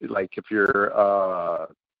 When you, like, if you're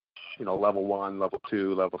level 1, level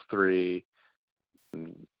 2, level 3,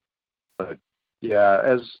 but yeah,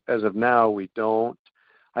 as of now we don't.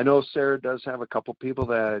 I know Sarah does have a couple people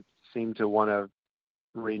that seem to want to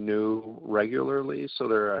renew regularly, so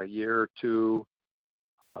they're a year or two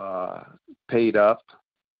paid up.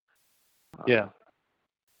 Yeah.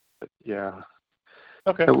 Yeah.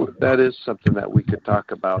 Okay. That is something that we could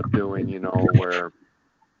talk about doing, where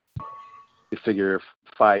you figure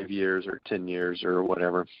 5 years or 10 years or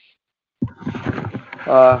whatever.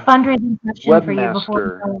 Fundraising question for you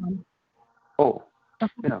before we go on. Oh,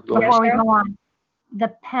 yeah. Before we go on,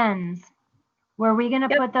 the pens, were we going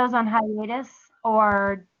to put those on hiatus,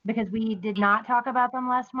 or because we did not talk about them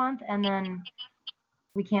last month, and then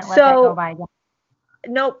we can't let that go by?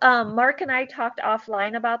 Nope. Mark and I talked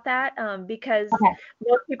offline about that because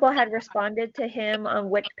most people had responded to him on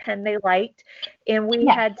which pen they liked, and we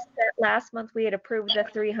had set last month. We had approved the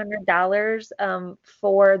 $300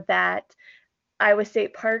 for that Iowa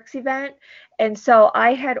State Parks event, and so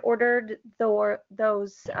I had ordered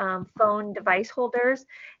those phone device holders,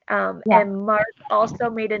 and Mark also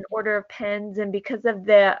made an order of pens, and because of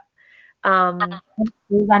the under the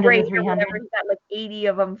 300, he got like 80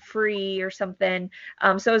 of them free or something,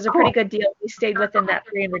 so it was a pretty good deal. We stayed within that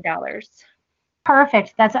 $300.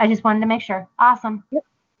 Perfect. I just wanted to make sure. Awesome. Yep.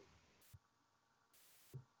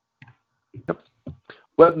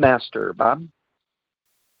 Webmaster, Bob.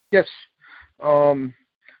 Yes.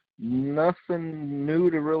 Nothing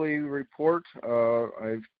new to really report.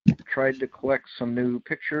 I've tried to collect some new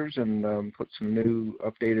pictures and put some new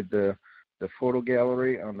updated the photo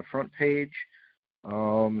gallery on the front page.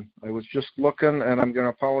 I was just looking, and I'm going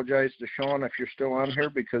to apologize to Sean if you're still on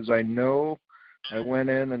here, because I know I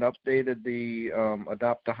went in and updated the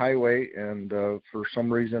Adopt a Highway, and for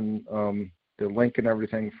some reason the link and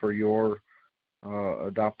everything for your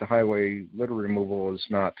Adopt a Highway litter removal is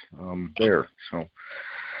not there. So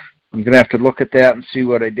I'm going to have to look at that and see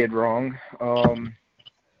what I did wrong.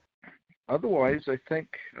 Otherwise, I think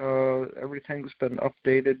everything's been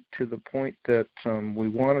updated to the point that we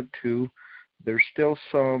wanted to. There's still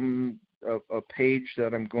a page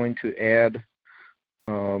that I'm going to add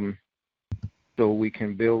so we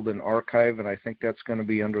can build an archive, and I think that's going to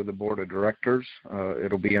be under the board of directors.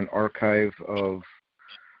 It'll be an archive of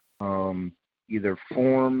either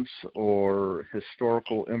forms or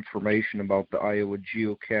historical information about the Iowa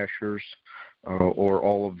geocachers, or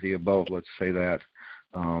all of the above, let's say that.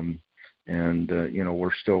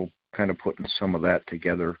 We're still kind of putting some of that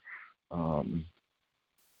together. And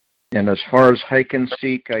as far as Hike and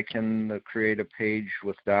Seek, I can create a page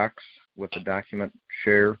with docs, with a document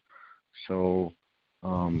share, so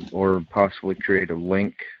or possibly create a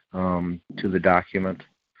link to the document.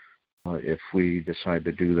 if we decide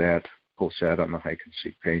to do that, post that on the Hike and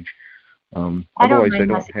Seek page. I don't Otherwise, I mind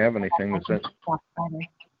don't messing have with anything. Hike and Seek stuff either.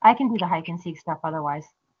 I can do the Hike and Seek stuff otherwise.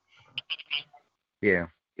 Yeah,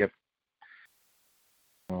 yep.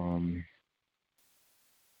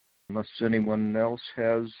 Unless anyone else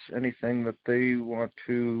has anything that they want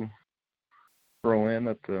to throw in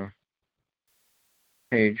at the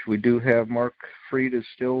page. We do have Mark Freed is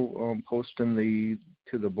still posting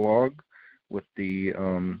to the blog with the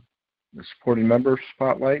supporting member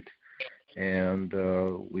spotlight, and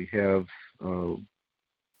we had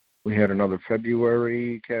another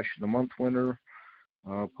February Cash of the Month winner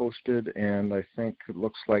posted, and I think it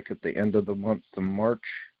looks like at the end of the month, the March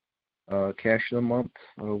Cash of the Month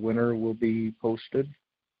winner will be posted.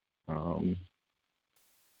 I don't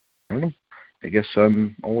know. I guess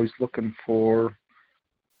I'm always looking for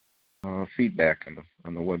feedback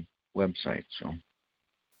on the website. So,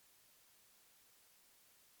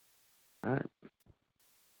 all right.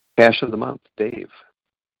 Cash of the Month, Dave.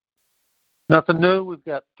 Nothing new. We've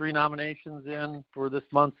got 3 nominations in for this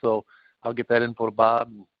month, so I'll get that info to Bob,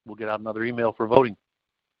 and we'll get out another email for voting.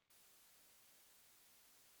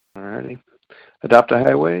 All righty. Adopt a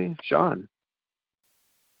Highway, Sean.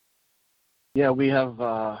 Yeah, we have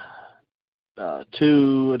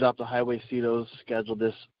 2 Adopt a Highway CETOs scheduled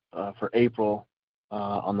this for April.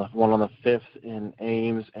 One on the 5th in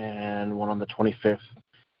Ames and one on the 25th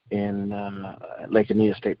in Lake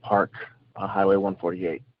Anita State Park on Highway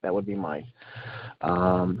 148. That would be mine.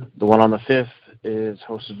 The one on the 5th is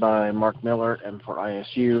hosted by Mark Miller and for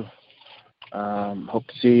ISU. Hope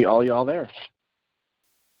to see all y'all there.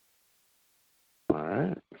 All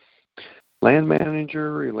right. Land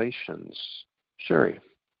Manager Relations, Sherry.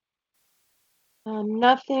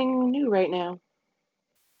 Nothing new right now.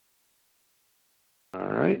 All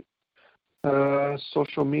right.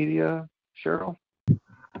 Social media, Cheryl.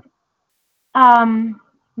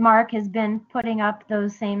 Mark has been putting up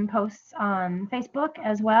those same posts on Facebook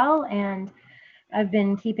as well, and I've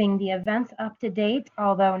been keeping the events up to date,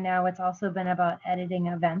 although now it's also been about editing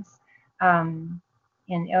events and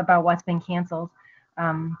about what's been canceled.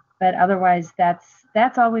 But otherwise,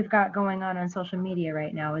 that's all we've got going on social media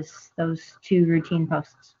right now is those 2 routine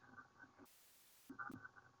posts.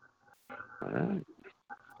 All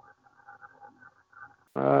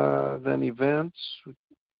right. Then events. We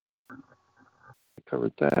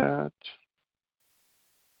covered that.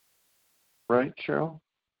 Right, Cheryl?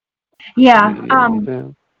 Yeah.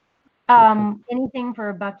 Okay. Anything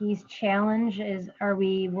for Bucky's challenge are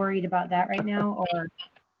we worried about that right now, or?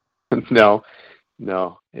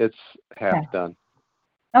 No, it's half done.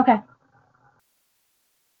 Okay.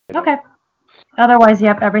 Okay. Otherwise,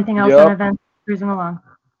 yep, everything else on events cruising along.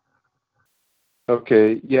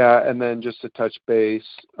 Okay, yeah, and then just to touch base,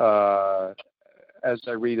 as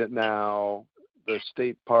I read it now, the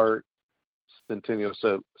state park centennial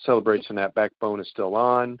celebration at Backbone is still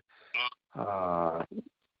on.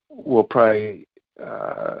 We'll probably,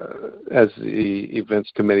 as the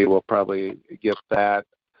events committee, we'll probably get that.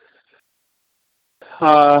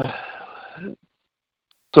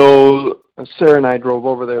 So Sarah and I drove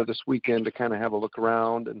over there this weekend to kind of have a look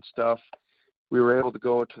around and stuff. We were able to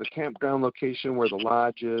go to the campground location where the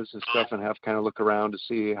lodge is and stuff and have kind of look around to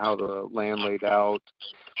see how the land laid out.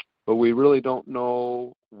 But we really don't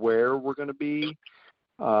know where we're going to be.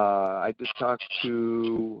 I did talk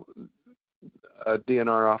to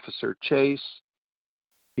DNR officer Chase.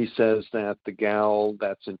 He says that the gal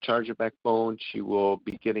that's in charge of Backbone, she will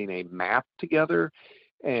be getting a map together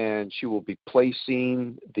and she will be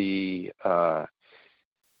placing the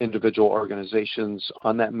individual organizations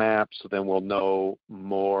on that map, so then we'll know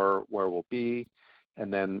more where we'll be,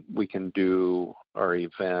 and then we can do our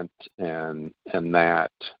event and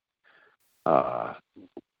that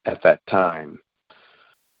at that time.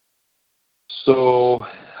 So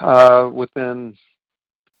within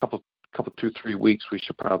a couple 2-3 weeks, we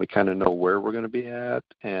should probably kind of know where we're going to be at,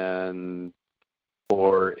 and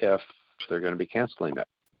or if they're going to be canceling it.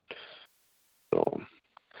 So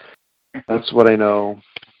that's what I know.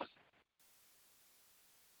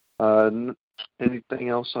 Anything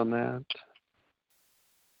else on that?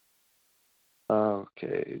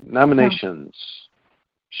 Okay, nominations.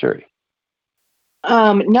 Sherry.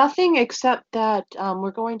 Nothing except that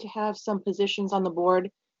we're going to have some positions on the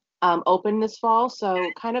board open this fall. So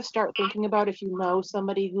kind of start thinking about if you know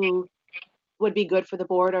somebody who would be good for the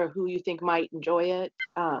board or who you think might enjoy it.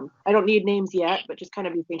 I don't need names yet, but just kind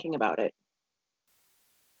of be thinking about it.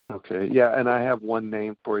 Okay, yeah, and I have one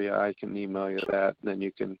name for you. I can email you that, and then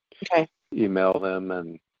you can email them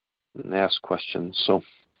and ask questions. So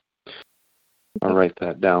I'll write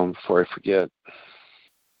that down before I forget.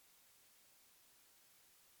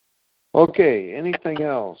 Okay, anything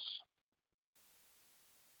else?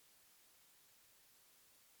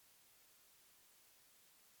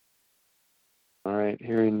 All right,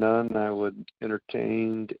 hearing none, I would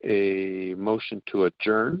entertain a motion to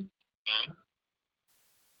adjourn.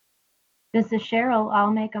 This is Cheryl.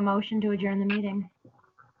 I'll make a motion to adjourn the meeting.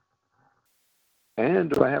 And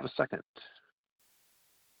do I have a second?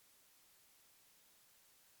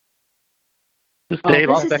 Dave,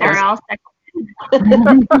 This is Sarah. I'll second.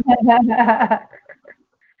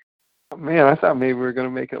 Man, I thought maybe we were going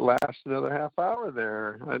to make it last another half hour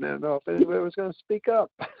there. I didn't know if anybody was going to speak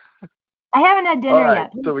up. I haven't had dinner All right,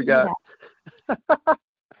 yet. so we got. All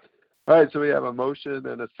right, so we have a motion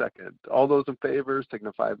and a second. All those in favor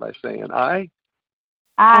signify by saying aye.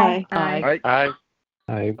 Aye. Aye. Aye.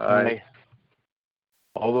 Aye. Aye.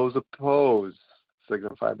 All those opposed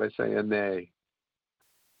signify by saying nay.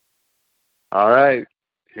 All right,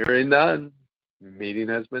 hearing none, meeting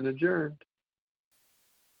has been adjourned.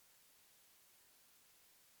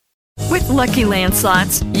 With Lucky Land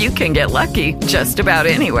Slots, you can get lucky just about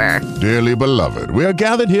anywhere. Dearly beloved, we are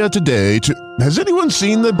gathered here today to... Has anyone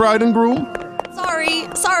seen the bride and groom?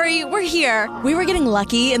 Sorry, we're here. We were getting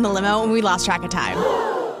lucky in the limo and we lost track of time.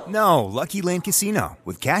 No, Lucky Land Casino,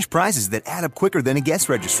 with cash prizes that add up quicker than a guest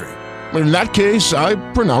registry. In that case, I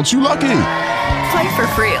pronounce you lucky. Play for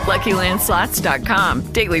free at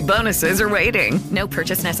LuckyLandSlots.com. Daily bonuses are waiting. No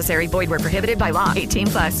purchase necessary. Void where prohibited by law.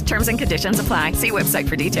 18+. Terms and conditions apply. See website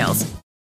for details.